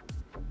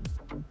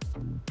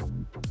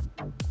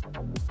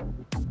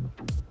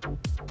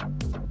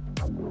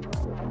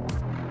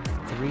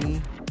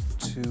 Three,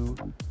 two,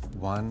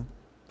 one.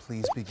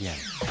 Please begin.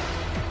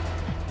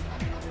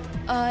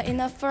 In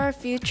the far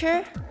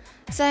future,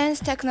 science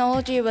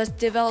technology was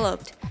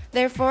developed.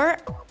 Therefore,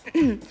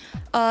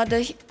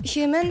 the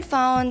human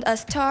found a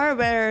star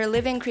where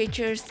living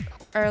creatures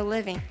are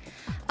living.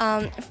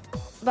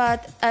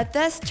 But at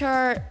that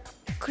star,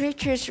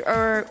 creatures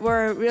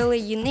were really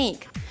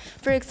unique.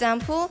 For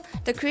example,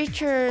 the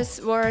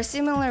creatures were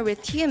similar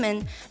with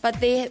human, but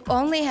they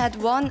only had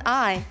one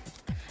eye.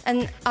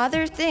 And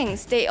other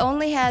things, they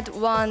only had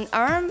one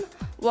arm,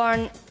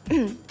 one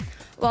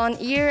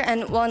ear,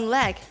 and one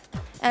leg.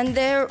 And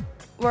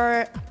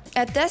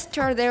at that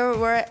star there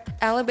were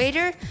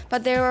elevators,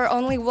 but there were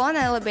only one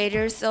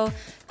elevator, so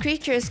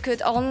creatures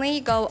could only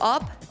go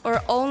up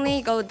or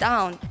only go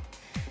down.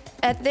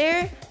 At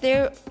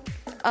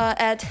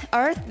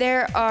Earth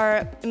there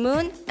are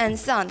moon and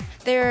sun.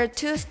 There are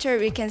two stars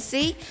we can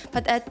see,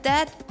 but at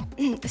that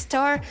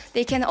star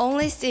they can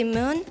only see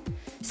moon.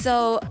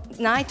 So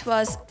night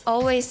was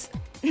always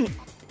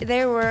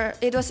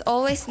it was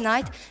always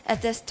night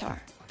at the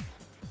star.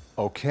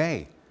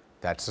 Okay,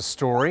 that's the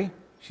story.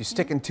 She's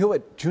sticking to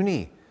it.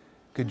 Junie,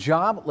 good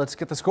job. Let's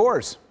get the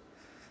scores.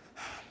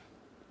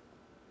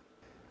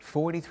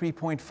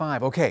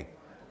 43.5. Okay,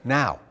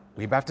 now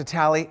we have to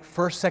tally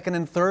first, second,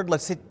 and third.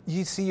 Let's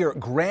see your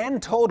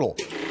grand total.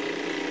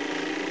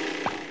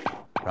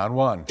 Round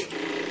one.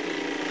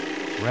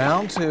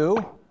 Round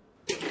two.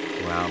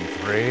 Round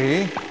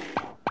three.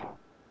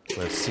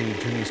 Let's see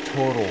Junie's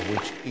total,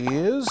 which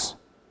is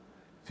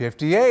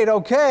 58.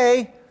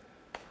 Okay.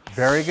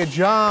 Very good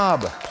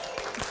job.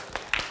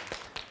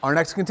 Our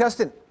next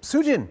contestant,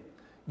 Sujin.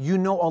 You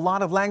know a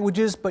lot of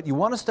languages, but you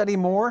want to study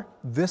more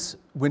this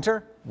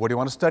winter. What do you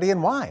want to study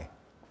and why?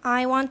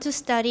 I want to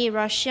study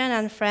Russian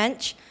and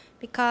French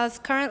because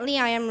currently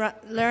I am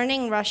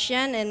learning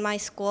Russian in my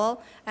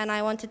school, and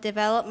I want to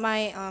develop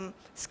my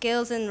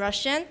skills in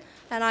Russian.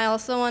 And I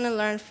also want to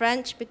learn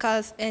French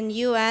because in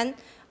UN,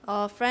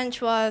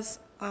 French was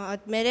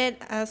admitted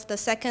as the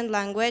second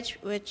language,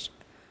 which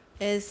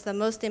is the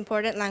most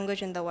important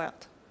language in the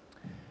world.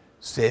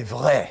 C'est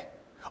vrai.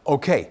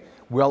 Okay,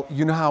 well,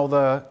 you know how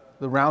the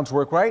rounds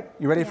work, right?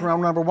 You ready for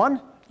round number one?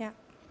 Yeah.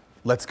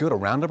 Let's go to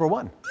round number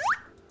one.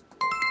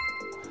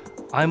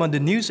 I'm on the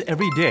news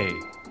every day.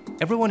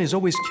 Everyone is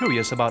always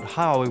curious about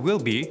how it will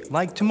be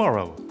like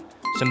tomorrow.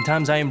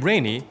 Sometimes I am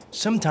rainy,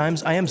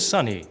 sometimes I am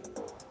sunny.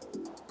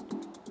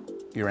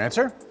 Your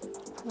answer?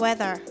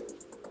 Weather.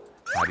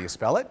 How do you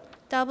spell it?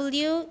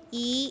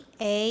 W-E-A-T-H-E-R.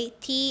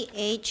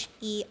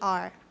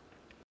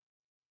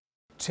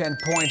 10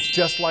 points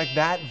just like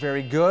that.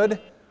 Very good.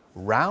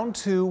 Round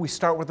two, we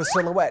start with the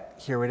silhouette.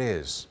 Here it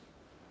is.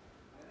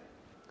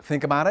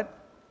 Think about it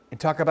and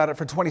talk about it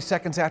for 20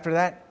 seconds after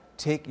that.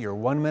 Take your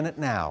 1 minute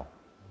now.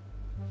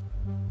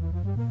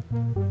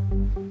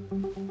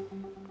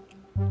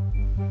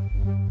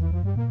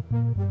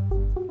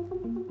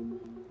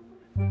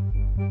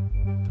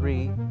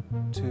 Three,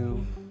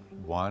 two,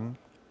 one.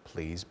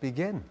 Please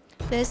begin.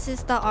 This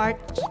is the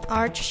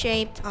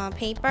arch-shaped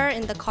paper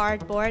in the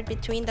cardboard,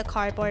 between the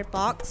cardboard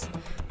box.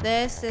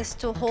 This is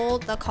to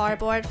hold the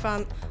cardboard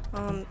from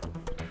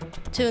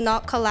to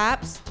not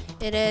collapse.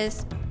 It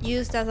is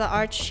used as an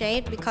arch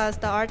shape because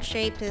the arch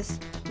shape is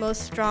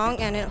most strong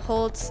and it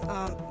holds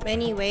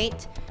any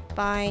weight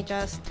by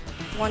just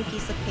one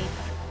piece of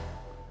paper.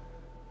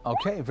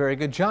 Okay, very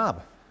good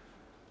job.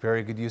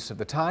 Very good use of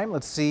the time.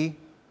 Let's see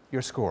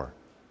your score.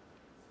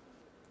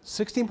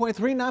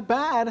 16.3, not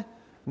bad.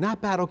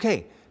 Not bad.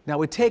 Okay, now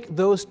we take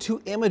those two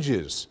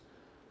images,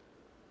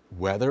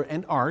 weather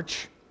and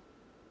arch,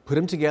 put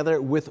them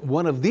together with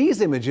one of these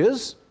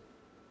images.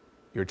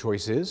 Your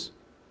choice is?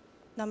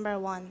 Number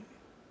one.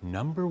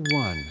 Number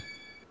one.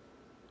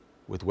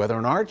 With weather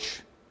and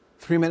arch,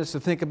 3 minutes to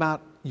think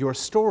about your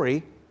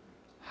story,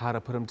 how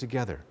to put them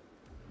together.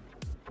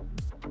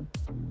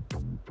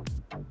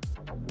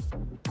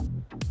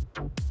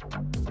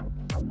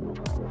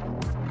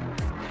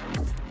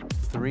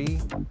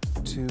 Three,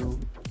 two,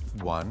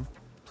 one.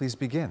 Please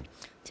begin.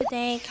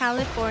 Today,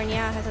 California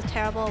has a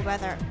terrible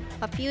weather.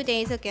 A few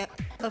days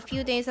a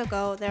few days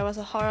ago, there was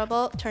a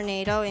horrible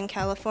tornado in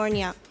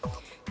California.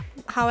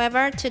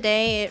 However,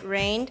 today it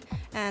rained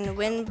and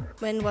wind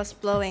was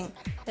blowing.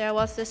 There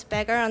was this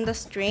beggar on the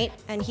street,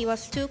 and he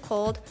was too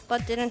cold,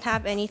 but didn't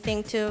have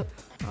anything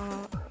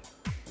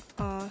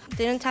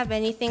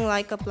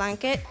like a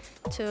blanket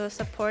to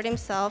support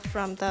himself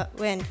from the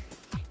wind.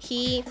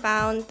 He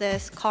found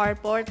this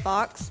cardboard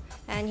box,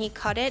 and he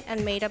cut it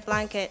and made a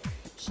blanket.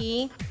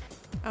 He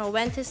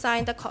went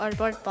inside the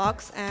cardboard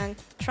box and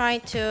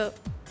tried to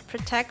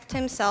protect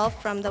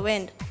himself from the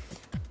wind.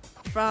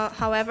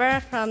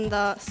 However, from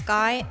the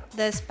sky,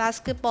 this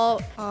basketball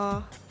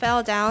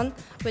fell down,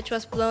 which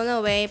was blown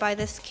away by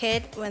this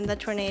kid when the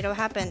tornado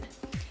happened.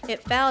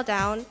 It fell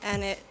down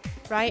and it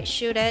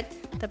right-shooted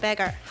the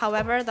beggar.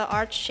 However, the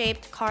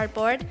arch-shaped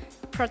cardboard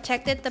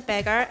protected the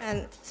beggar,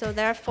 and so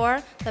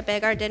therefore the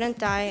beggar didn't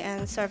die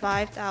and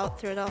survived out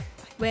through the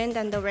wind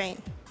and the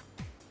rain.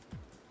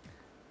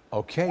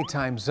 Okay,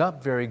 time's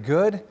up. Very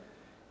good.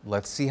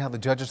 Let's see how the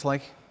judges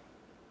like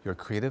your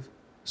creative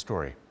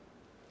story.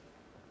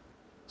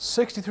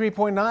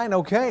 63.9,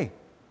 okay.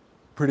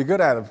 Pretty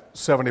good out of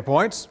 70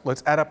 points.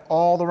 Let's add up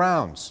all the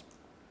rounds.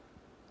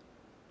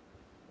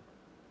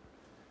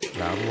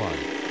 Round 1,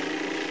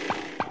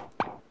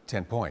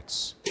 10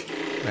 points.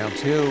 Round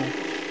 2,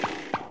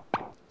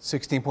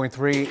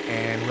 16.3,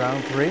 and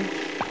round 3,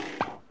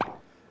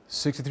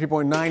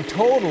 63.9,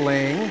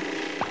 totaling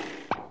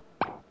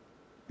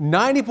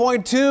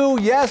 90.2,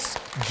 yes,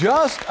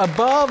 just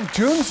above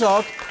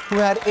Junseok, who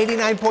had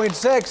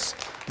 89.6.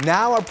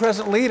 Now our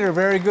present leader,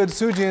 very good,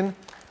 Sujin.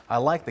 I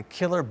like the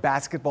killer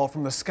basketball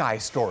from the sky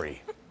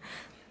story.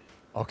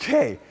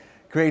 Okay,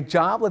 great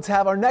job. Let's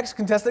have our next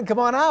contestant come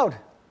on out.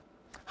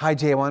 Hi,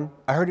 Jaewon.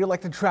 I heard you like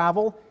to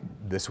travel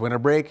this winter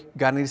break.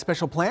 Got any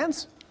special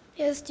plans?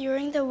 Yes,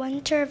 during the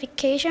winter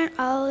vacation,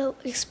 I'll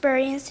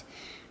experience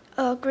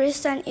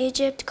Greece and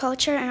Egypt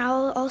culture, and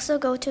I'll also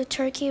go to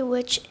Turkey,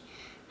 which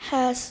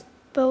has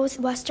both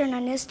Western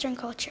and Eastern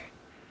culture.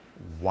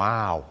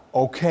 Wow.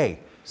 Okay.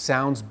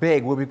 Sounds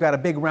big. Well, we've got a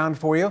big round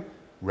for you.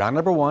 Round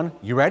number 1.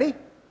 You ready?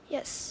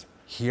 Yes.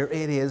 Here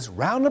it is.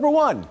 Round number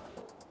 1.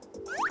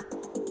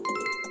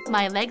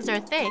 My legs are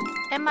thick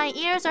and my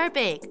ears are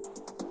big.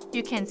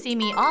 You can see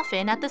me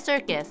often at the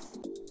circus.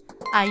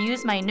 I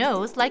use my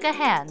nose like a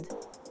hand.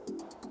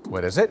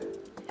 What is it?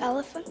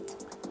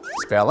 Elephant.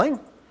 Spelling?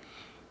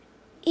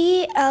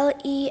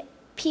 E-L-E-P-H-A-N-T.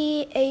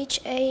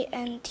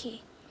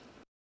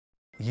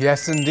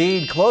 Yes,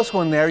 indeed. Close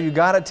one there. You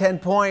got it, 10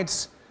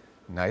 points.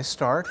 Nice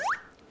start.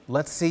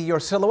 Let's see your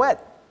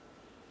silhouette.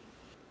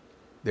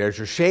 There's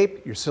your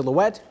shape, your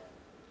silhouette.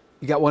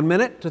 You got 1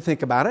 minute to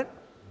think about it.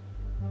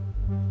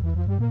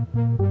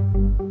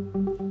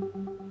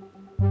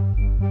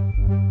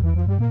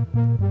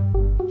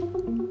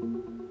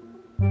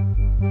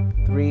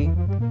 Three,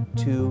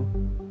 2,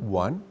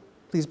 1.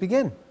 Please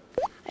begin.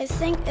 I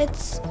think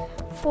it's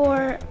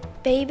for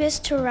babies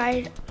to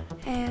ride,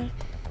 and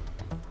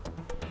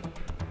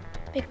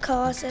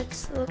because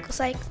it looks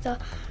like the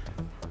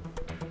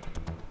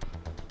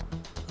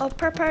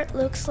upper part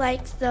looks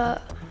like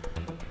the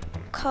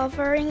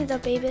covering the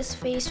baby's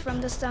face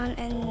from the sun,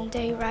 and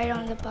they ride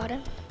on the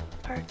bottom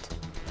part.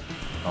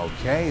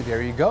 Okay,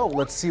 there you go.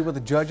 Let's see what the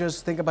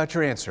judges think about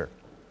your answer.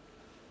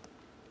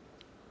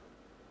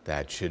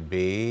 That should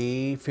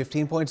be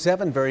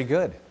 15.7. Very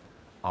good.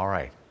 All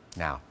right.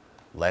 Now,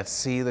 let's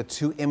see the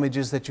 2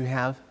 images that you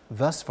have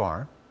thus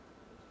far.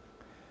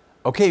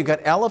 Okay, you got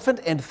elephant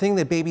and thing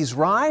that babies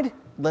ride.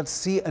 Let's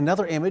see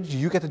another image.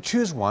 You get to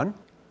choose one.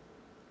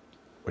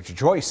 What's your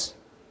choice?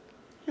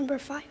 Number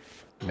 5.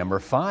 Number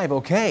 5,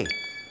 okay.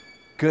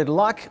 Good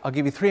luck. I'll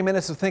give you 3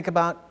 minutes to think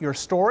about your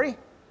story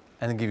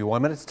and then give you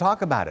 1 minute to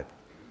talk about it.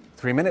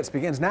 3 minutes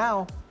begins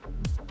now.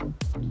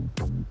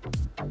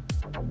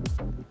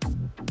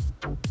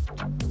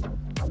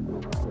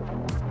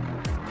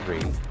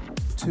 Three,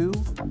 2,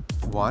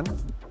 1.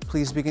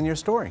 Please begin your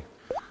story.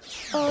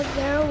 Oh,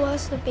 there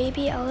was the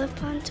baby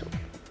elephant,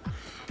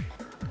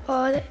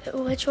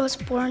 which was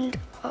born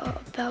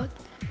about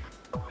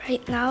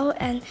right now,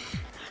 and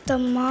the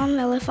mom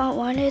elephant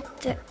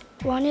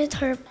wanted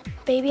her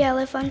baby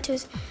elephant to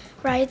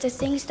ride the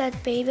things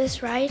that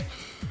babies ride.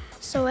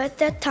 So at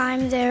that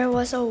time there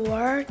was a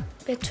war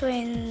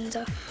between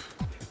the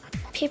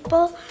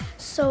people,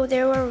 so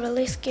they were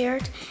really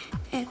scared,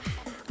 and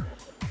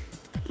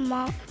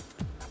mom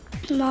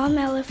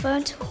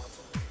elephant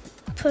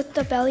put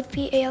the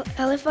baby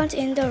elephant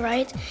in the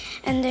ride,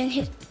 and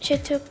then she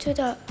took to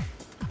the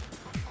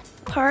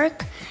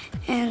park,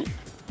 and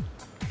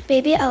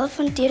baby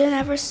elephant didn't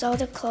ever saw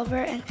the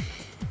clover, and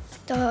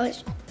the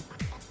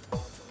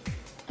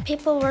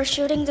people were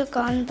shooting the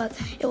gun, but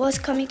it was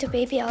coming to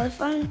baby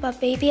elephant, but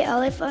baby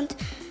elephant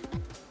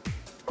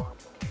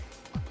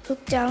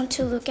looked down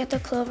to look at the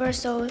clover,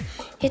 so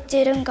it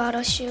didn't got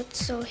a shoot,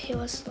 so he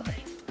was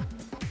alive.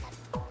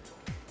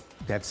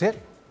 That's it.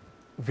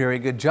 Very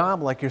good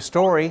job. Like your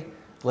story.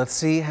 Let's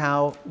see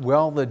how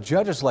well the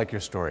judges like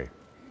your story.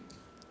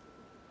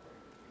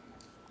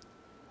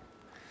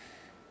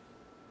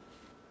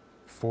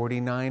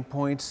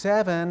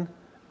 $49.7.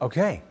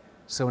 Okay,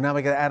 so now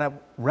we got to add up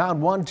round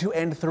 1, 2,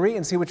 and 3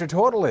 and see what your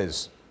total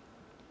is.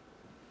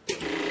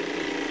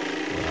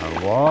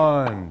 Round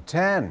 1,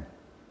 10.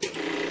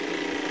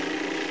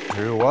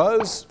 Drew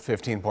was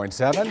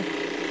 15.7.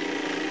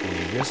 And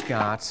you just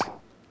got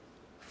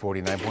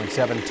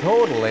 49.7,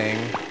 totaling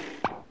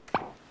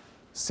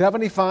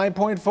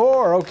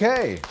 75.4.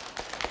 Okay.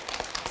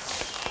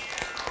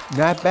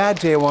 Not bad,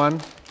 J1.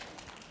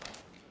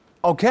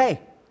 Okay,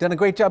 done a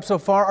great job so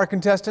far, our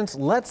contestants.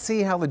 Let's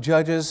see how the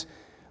judges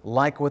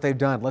like what they've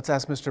done. Let's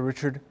ask Mr.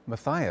 Richard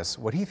Matthias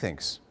what he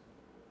thinks.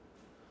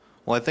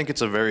 Well, I think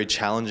it's a very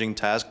challenging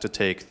task to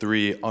take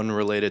 3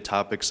 unrelated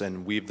topics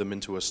and weave them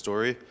into a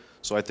story.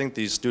 So I think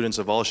these students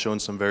have all shown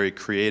some very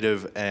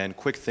creative and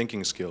quick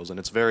thinking skills, and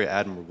it's very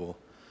admirable.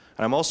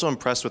 And I'm also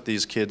impressed with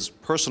these kids'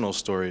 personal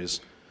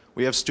stories.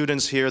 We have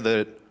students here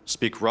that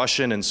speak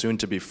Russian and soon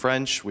to be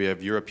French. We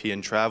have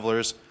European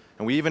travelers,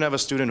 and we even have a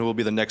student who will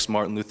be the next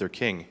Martin Luther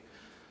King.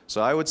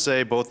 So I would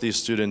say both these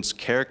students'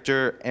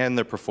 character and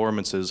their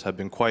performances have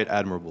been quite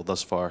admirable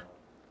thus far.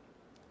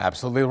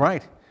 Absolutely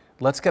right.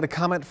 Let's get a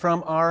comment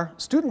from our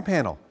student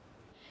panel.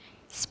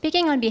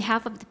 Speaking on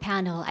behalf of the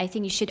panel, I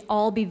think you should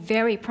all be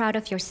very proud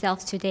of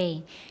yourselves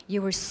today.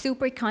 You were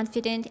super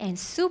confident and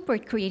super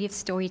creative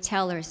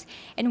storytellers,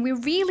 and we're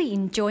really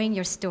enjoying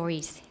your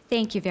stories.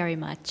 Thank you very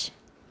much.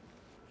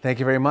 Thank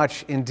you very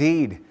much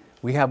indeed.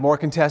 We have more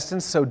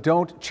contestants, so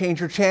don't change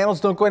your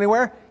channels, don't go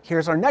anywhere.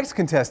 Here's our next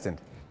contestant.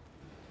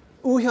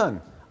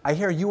 Woo-hyun, I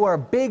hear you are a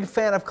big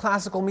fan of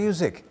classical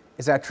music.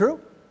 Is that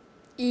true?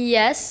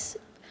 Yes.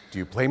 Do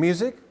you play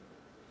music?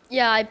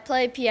 Yeah, I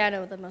play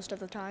piano the most of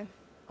the time.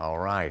 All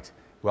right.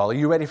 Well, are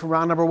you ready for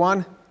round number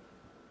 1?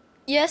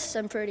 Yes,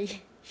 I'm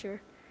pretty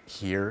sure.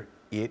 Here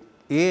it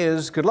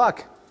is. Good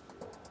luck.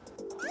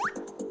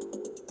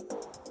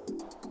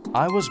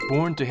 I was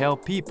born to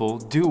help people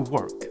do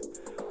work.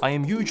 I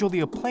am usually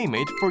a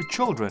playmate for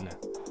children.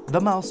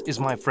 The mouse is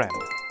my friend.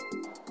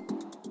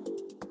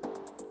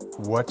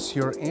 What's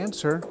your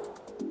answer?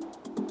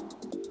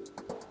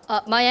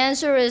 My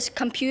answer is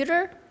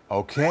computer.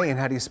 Okay, and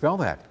how do you spell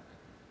that?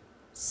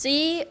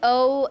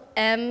 C-O-M-P-U-T-E-R.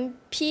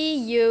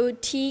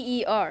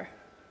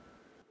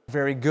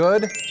 Very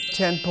good.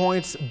 10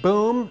 points.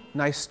 Boom.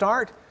 Nice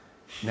start.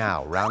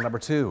 Now, round number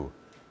 2.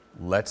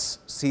 Let's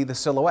see the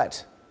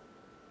silhouette.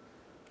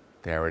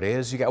 There it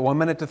is. You got 1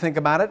 minute to think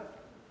about it.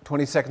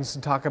 20 seconds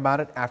to talk about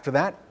it after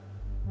that.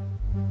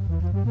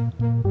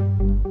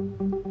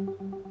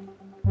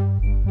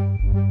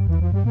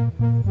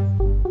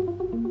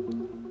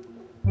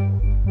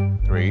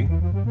 Three,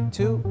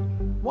 2,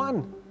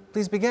 1.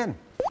 Please begin.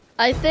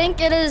 I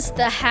think it is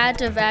the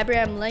hat of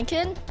Abraham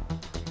Lincoln.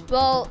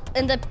 Well,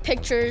 in the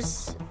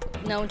pictures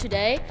known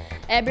today,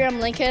 Abraham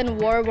Lincoln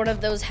wore one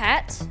of those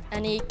hats,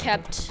 and he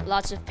kept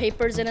lots of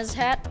papers in his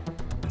hat.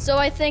 So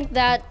I think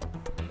that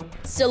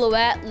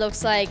silhouette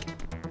looks like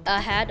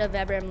a hat of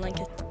Abraham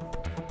Lincoln.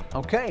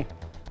 Okay,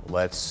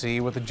 let's see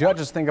what the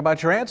judges think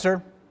about your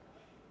answer.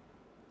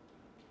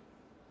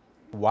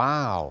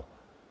 Wow,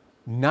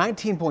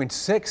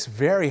 19.6,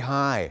 very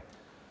high.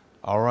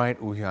 All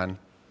right, Woo-hyun,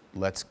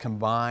 let's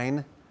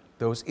combine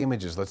those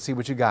images. Let's see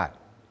what you got.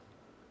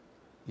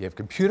 You have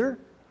computer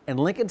and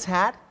Lincoln's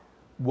hat,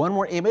 1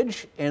 more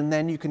image, and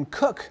then you can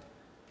cook.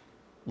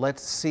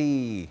 Let's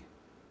see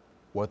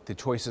what the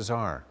choices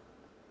are.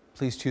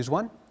 Please choose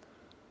one.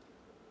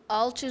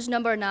 I'll choose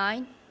number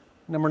 9.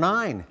 Number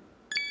 9.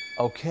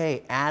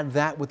 Okay, add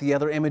that with the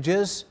other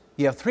images.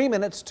 You have 3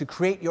 minutes to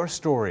create your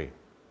story.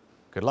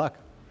 Good luck.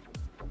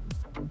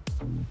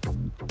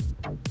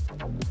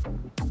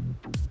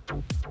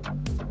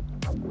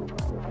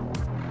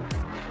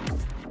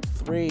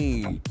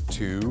 Three,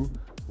 2,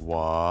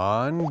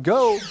 1,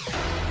 go.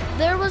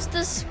 There was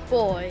this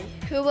boy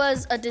who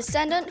was a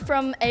descendant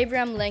from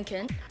Abraham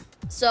Lincoln,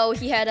 so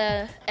he had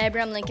a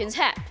Abraham Lincoln's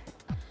hat.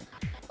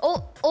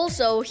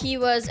 Also, he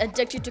was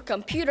addicted to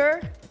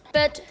computer,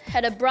 but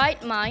had a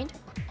bright mind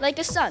like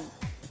the sun.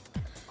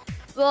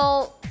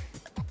 Well,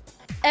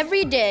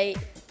 every day,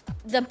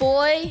 the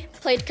boy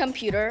played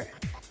computer,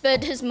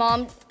 but his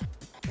mom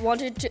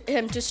wanted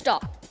him to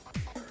stop.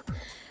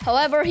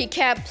 However, he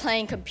kept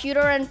playing computer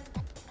and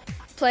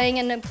playing,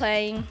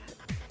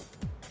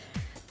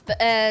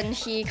 and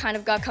he kind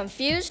of got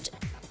confused,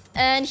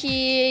 and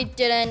he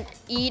didn't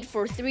eat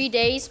for 3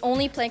 days,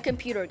 only playing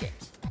computer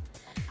games.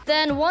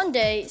 Then one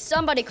day,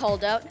 somebody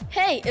called out,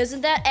 "Hey,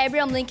 isn't that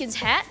Abraham Lincoln's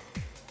hat?"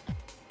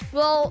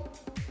 Well,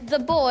 the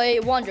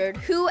boy wondered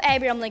who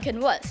Abraham Lincoln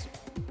was.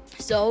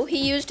 So he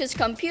used his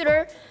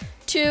computer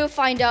to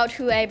find out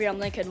who Abraham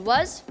Lincoln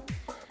was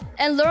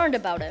and learned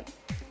about him.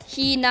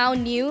 He now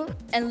knew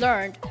and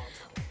learned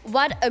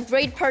what a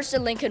great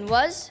person Lincoln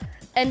was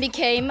and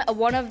became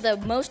one of the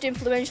most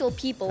influential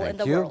people in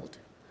the world.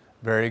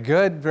 Very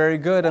good, very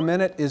good. A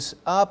minute is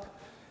up,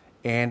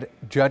 and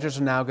judges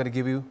are now going to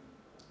give you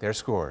their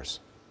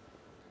scores.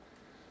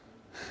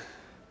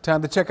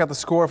 Time to check out the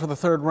score for the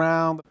 3rd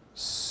round.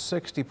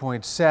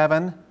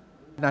 60.7.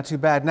 Not too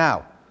bad.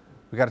 Now,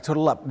 we got a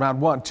total up. Round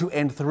 1, 2,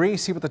 and 3.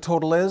 See what the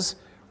total is.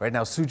 Right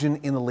now,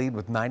 Soojin in the lead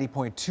with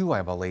 90.2,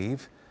 I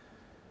believe.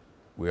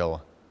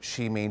 Will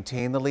she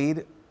maintain the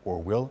lead,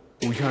 or will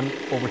Woo-hyun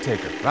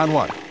overtake her? Round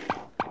 1,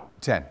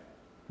 10.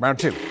 Round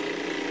 2,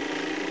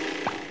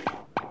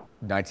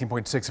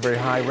 19.6, very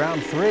high.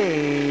 Round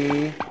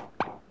 3,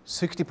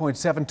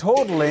 60.7,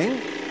 totaling.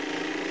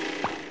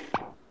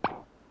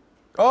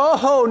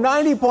 Oh,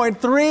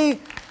 90.3,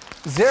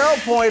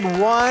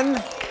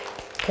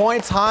 0.1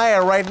 points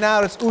higher. Right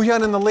now, it's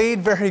Woo-hyun in the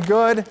lead. Very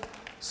good.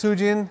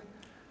 Soojin,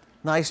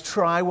 nice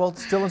try. Well,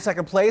 still in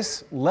second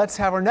place. Let's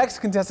have our next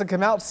contestant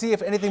come out, see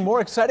if anything more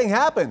exciting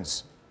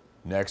happens.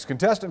 Next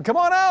contestant, come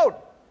on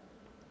out.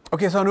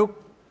 Okay, Sonu,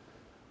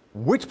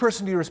 which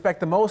person do you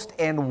respect the most,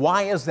 and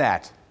why is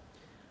that?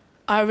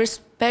 I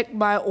respect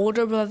my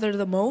older brother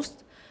the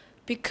most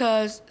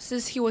because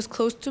since he was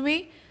close to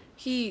me,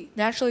 he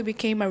naturally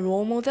became my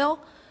role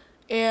model.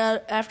 And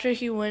after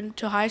he went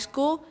to high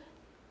school,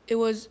 it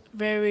was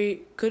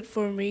very good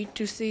for me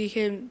to see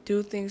him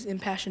do things in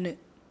passionate.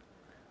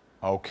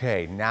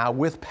 Okay, now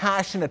with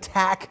passion,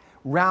 attack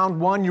round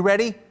 1. You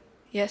ready?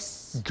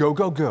 Yes. Go,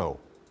 go, go.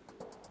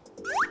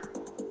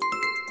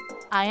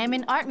 I am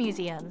in art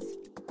museums.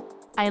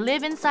 I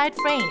live inside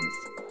frames.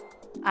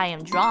 I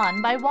am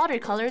drawn by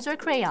watercolors or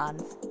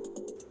crayons.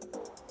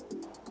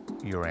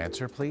 Your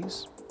answer,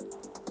 please.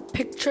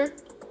 Picture.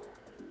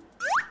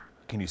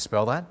 Can you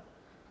spell that?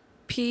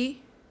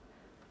 P-I-C-T-U-R-E.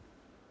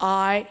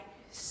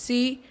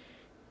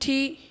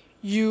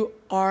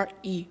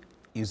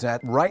 Is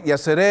that right?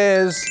 Yes, it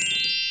is.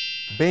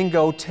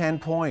 Bingo, 10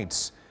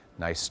 points.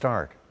 Nice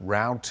start.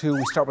 Round 2,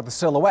 we start with the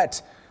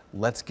silhouette.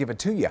 Let's give it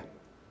to you.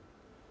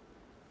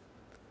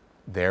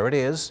 There it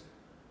is.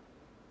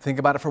 Think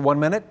about it for 1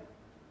 minute,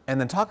 and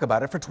then talk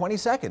about it for 20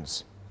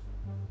 seconds.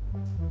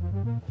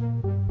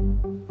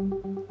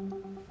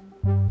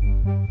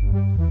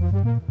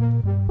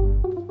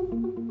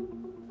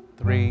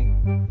 Three,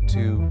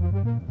 2,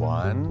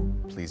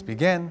 1. Please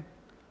begin.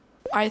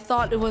 I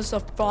thought it was a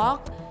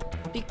frog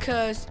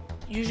because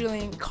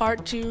usually in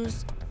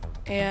cartoons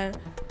and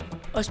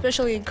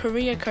especially in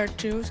Korean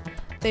cartoons,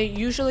 they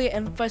usually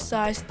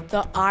emphasize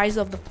the eyes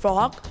of the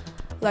frog,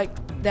 like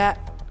that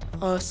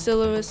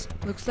silhouette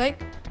looks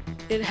like.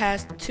 It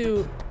has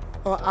 2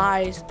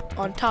 eyes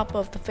on top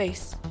of the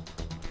face.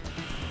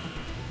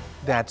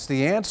 That's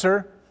the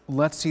answer.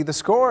 Let's see the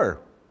score.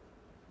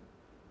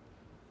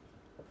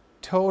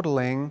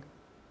 Totaling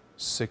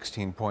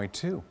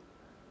 16.2.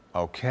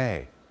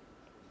 Okay,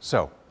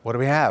 so what do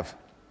we have?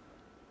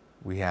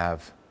 We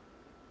have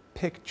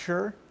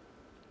picture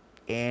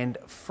and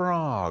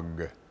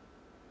frog.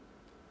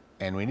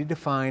 And we need to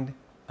find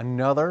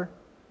another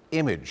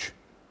image.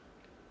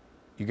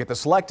 You get to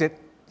select it.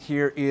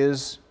 Here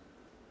is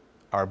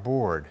our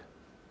board.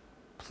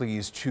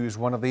 Please choose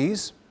one of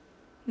these.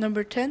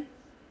 Number 10.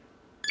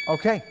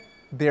 Okay,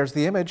 there's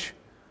the image.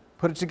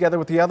 Put it together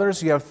with the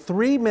others. You have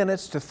 3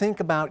 minutes to think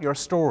about your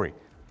story.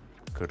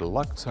 Good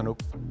luck, Sanuk.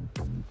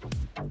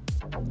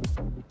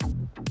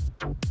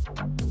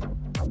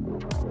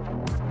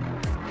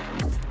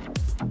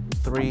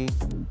 Three,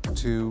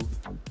 2,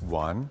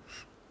 1,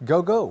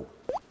 go, go.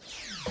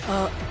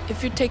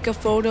 If you take a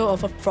photo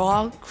of a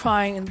frog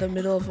crying in the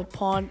middle of a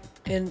pond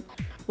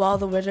while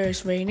the weather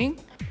is raining,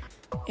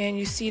 and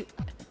you see it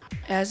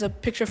as a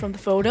picture from the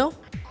photo,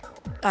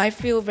 I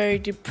feel very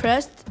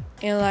depressed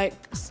and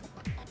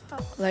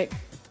like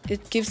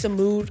it gives a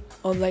mood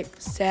of like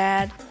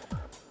sad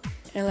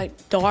and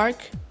like dark.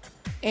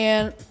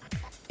 And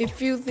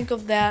if you think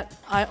of that,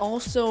 I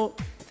also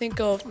think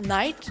of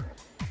night,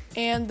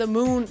 and the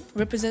moon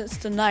represents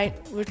the night,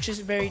 which is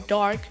very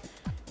dark.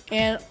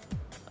 And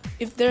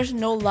if there's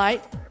no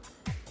light,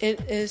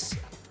 it is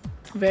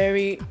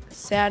very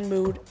sad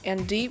mood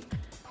and deep.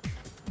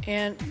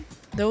 And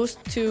those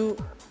two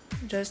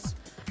just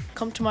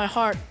come to my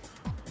heart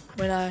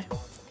when I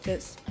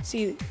just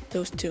see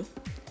those two.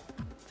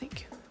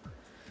 Thank you.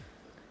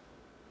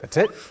 That's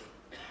it?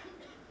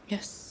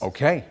 Yes.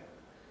 Okay.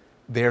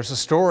 There's a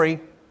story,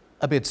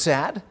 a bit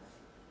sad.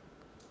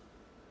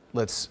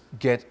 Let's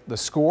get the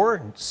score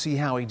and see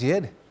how he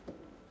did.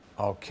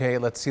 Okay,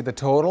 let's see the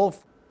total.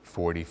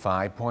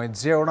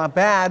 45.0, not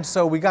bad.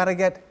 So we got to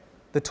get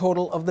the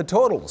total of the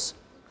totals.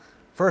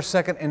 First,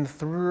 second, and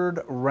third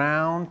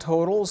round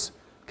totals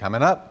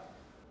coming up.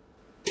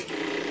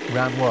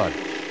 Round 1,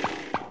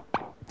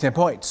 10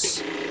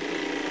 points.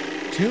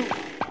 2,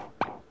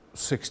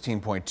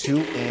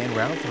 16.2, and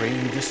round 3,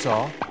 you just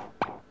saw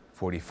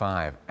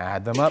 45.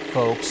 Add them up,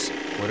 folks.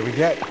 What do we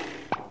get?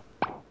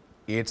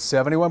 It's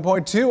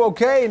 71.2.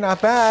 Okay,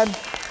 not bad.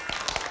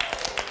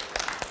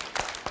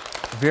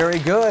 Very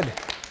good.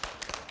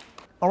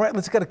 All right,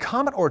 let's get a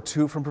comment or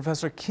two from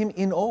Professor Kim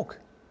In-ok.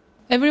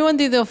 Everyone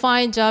did a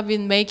fine job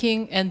in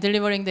making and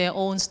delivering their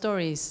own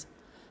stories.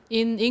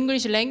 In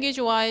English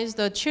language-wise,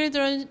 the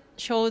children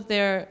showed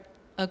their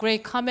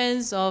great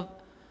comments of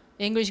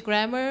English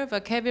grammar,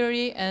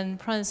 vocabulary, and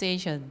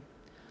pronunciation.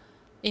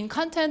 In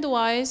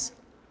content-wise,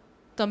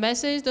 the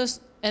message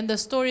and the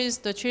stories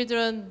the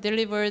children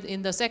delivered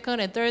in the second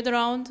and third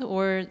round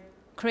were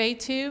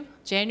creative,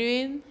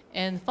 genuine,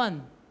 and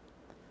fun.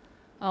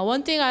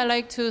 One thing I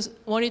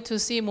wanted to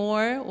see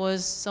more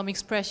was some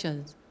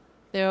expressions.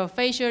 There are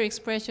facial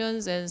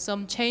expressions and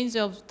some change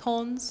of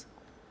tones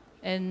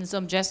and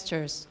some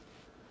gestures.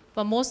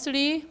 But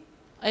mostly,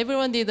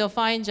 everyone did a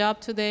fine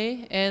job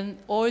today, and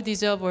all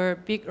deserve a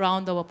big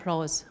round of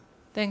applause.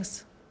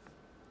 Thanks.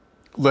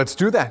 Let's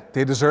do that.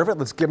 They deserve it.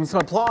 Let's give them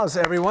some applause,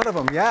 every one of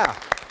them. Yeah.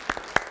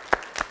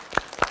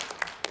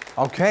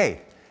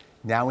 Okay.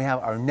 Now we have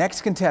our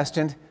next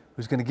contestant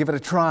who's going to give it a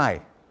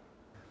try.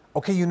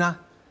 Okay, Yuna,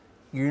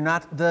 you're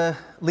not the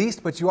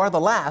least, but you are the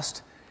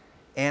last.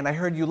 And I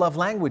heard you love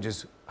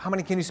languages. How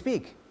many can you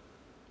speak?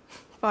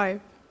 5.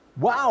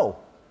 Wow.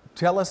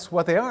 Tell us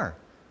what they are.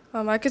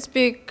 I could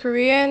speak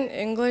Korean,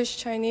 English,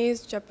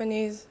 Chinese,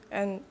 Japanese,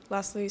 and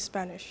lastly,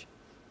 Spanish.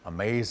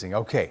 Amazing.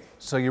 Okay,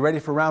 so you ready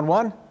for round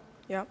 1?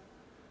 Yep.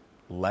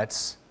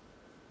 Let's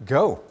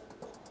go.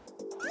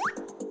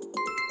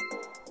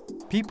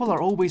 People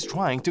are always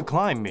trying to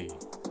climb me.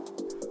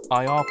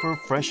 I offer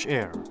fresh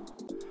air.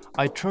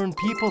 I turn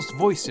people's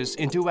voices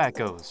into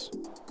echoes.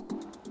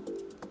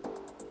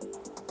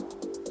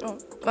 Oh,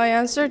 my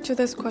answer to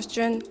this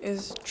question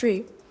is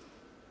tree.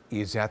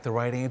 Is that the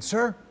right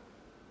answer?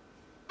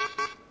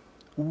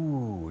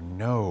 Ooh,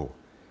 no.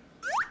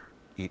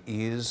 It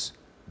is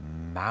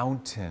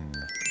mountain.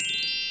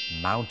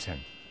 Mountain.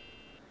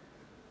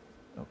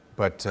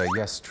 But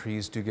yes,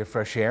 trees do give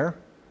fresh air.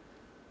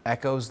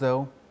 Echoes,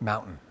 though,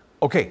 mountain.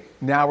 Okay,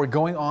 now we're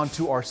going on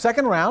to our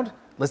second round.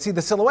 Let's see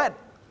the silhouette.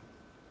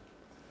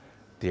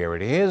 There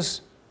it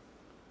is.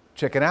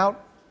 Check it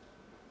out.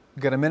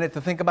 Got a minute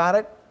to think about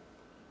it.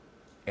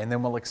 And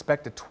then we'll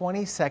expect a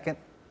 20-second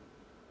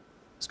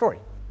story.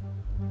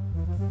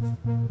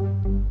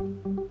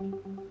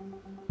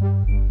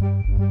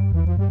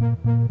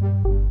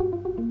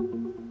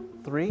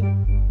 Three,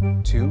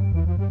 2,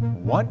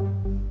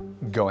 1,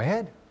 go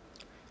ahead.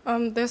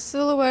 This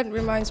silhouette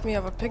reminds me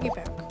of a piggy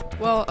bank.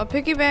 Well, a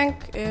piggy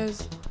bank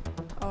is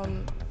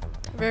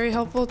very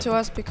helpful to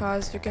us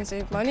because you can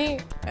save money,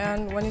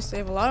 and when you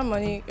save a lot of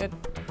money, it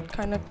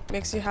kind of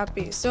makes you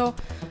happy. So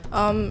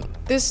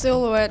this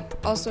silhouette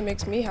also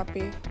makes me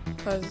happy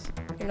because,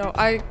 you know,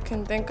 I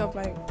can think of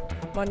my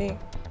money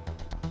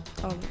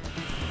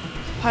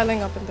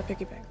piling up in the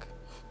piggy bank.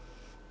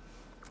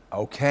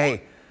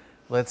 Okay,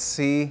 let's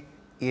see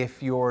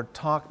if your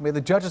talk made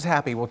the judges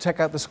happy. We'll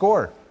check out the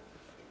score.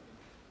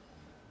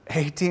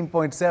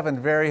 18.7,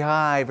 very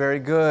high, very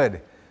good.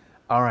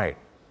 All right,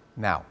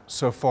 now,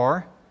 so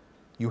far,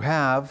 you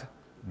have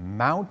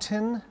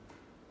mountain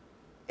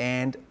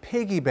and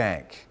piggy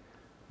bank.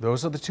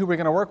 Those are the two we're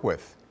going to work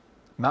with.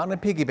 Mountain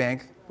and piggy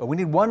bank, but we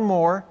need one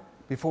more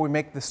before we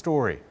make the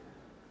story.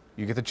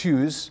 You get to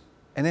choose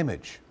an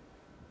image.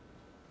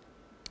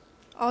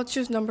 I'll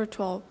choose number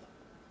 12.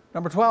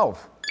 Number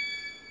 12.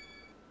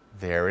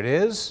 There it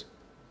is.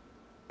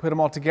 Put them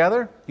all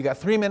together. You got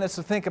 3 minutes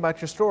to think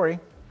about your story.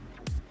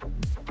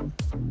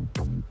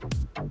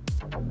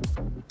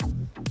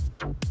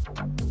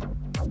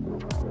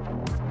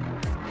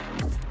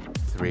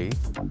 Three,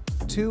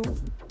 2,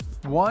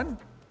 1,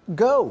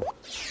 go.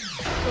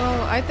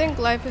 Well, I think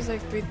life is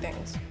like 3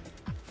 things.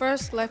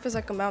 First, life is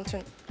like a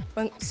mountain.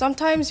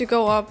 Sometimes you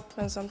go up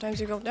and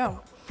sometimes you go down.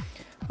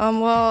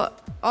 Well,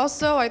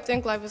 also I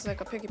think life is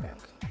like a piggy bank.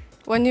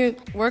 When you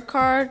work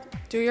hard,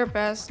 do your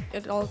best,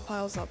 it all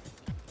piles up.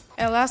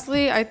 And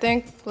lastly, I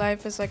think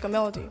life is like a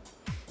melody.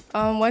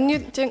 When you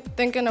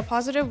think in a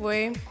positive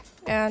way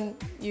and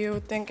you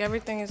think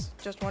everything is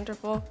just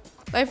wonderful,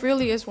 life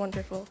really is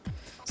wonderful.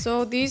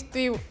 So these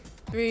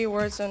three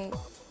words and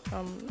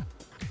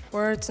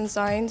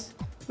signs,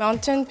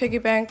 mountain, piggy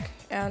bank,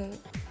 and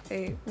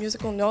a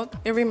musical note,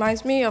 it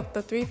reminds me of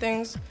the 3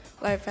 things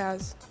life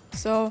has.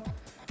 So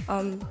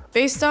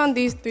based on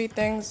these 3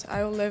 things,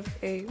 I will live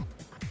a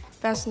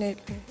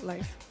fascinating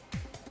life.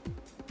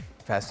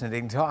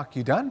 Fascinating talk.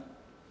 You done?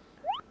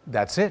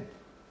 That's it.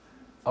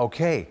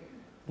 Okay,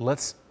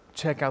 let's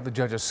check out the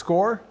judges'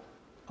 score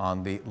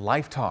on the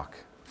life talk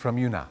from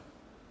Yuna.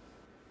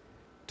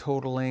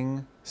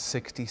 Totaling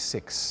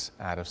 66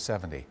 out of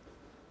 70.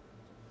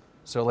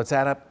 So let's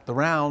add up the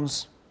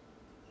rounds.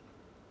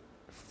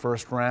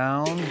 First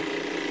round,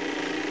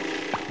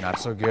 not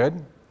so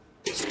good.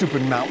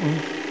 Stupid mountain.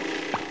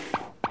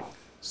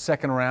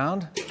 Second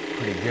round,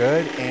 pretty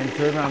good. And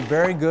third round,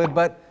 very good,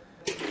 but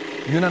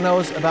Yuna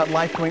knows about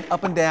life going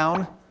up and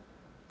down.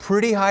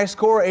 Pretty high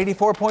score,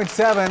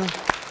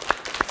 84.7.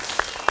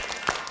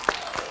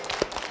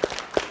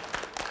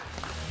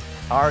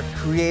 Our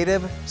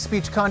creative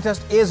speech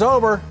contest is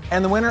over,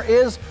 and the winner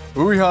is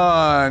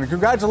Uihan.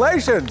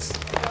 Congratulations.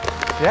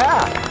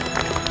 Yeah.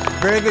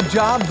 Very good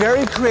job,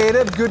 very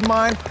creative, good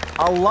mind,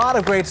 a lot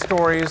of great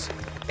stories,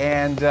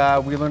 and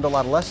we learned a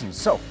lot of lessons.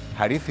 So,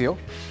 how do you feel?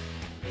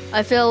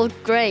 I feel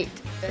great.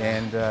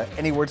 And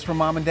any words from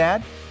Mom and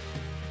Dad?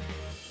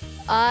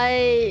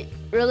 I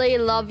really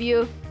love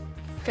you,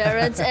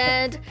 parents,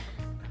 and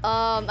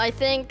I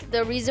think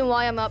the reason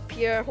why I'm up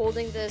here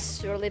holding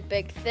this really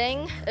big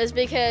thing is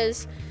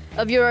because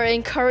of your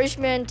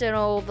encouragement and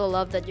all the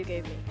love that you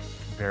gave me.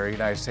 Very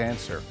nice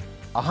answer.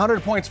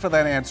 100 points for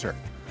that answer.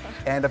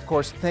 And of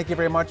course, thank you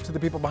very much to the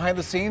people behind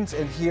the scenes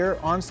and here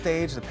on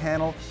stage, the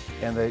panel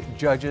and the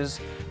judges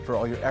for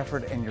all your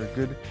effort and your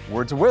good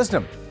words of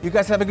wisdom. You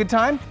guys have a good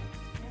time?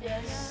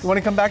 Yes. You want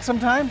to come back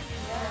sometime?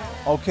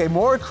 Yeah. Okay,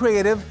 more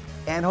creative,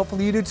 and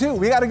hopefully you do too.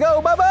 We gotta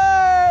go,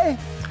 bye-bye!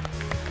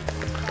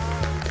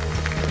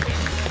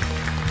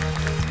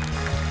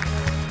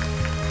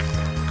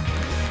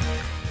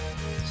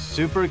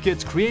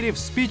 Superkids Creative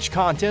Speech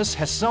Contest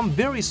has some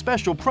very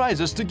special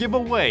prizes to give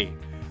away.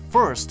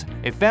 First,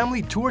 a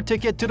family tour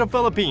ticket to the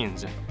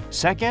Philippines.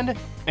 Second,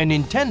 a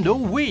Nintendo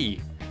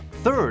Wii.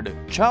 Third,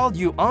 Child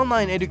U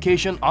Online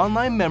Education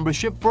online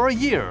membership for a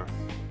year.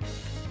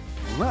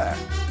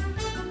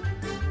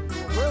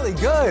 Really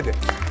good.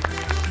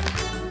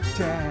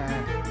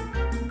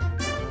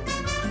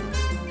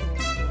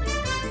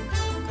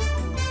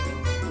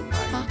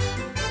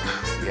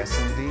 Yes,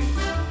 indeed.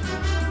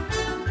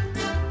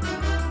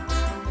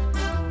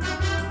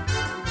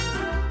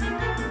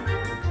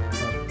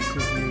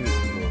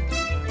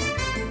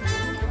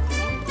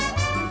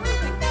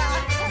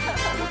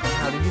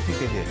 How do you think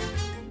they did?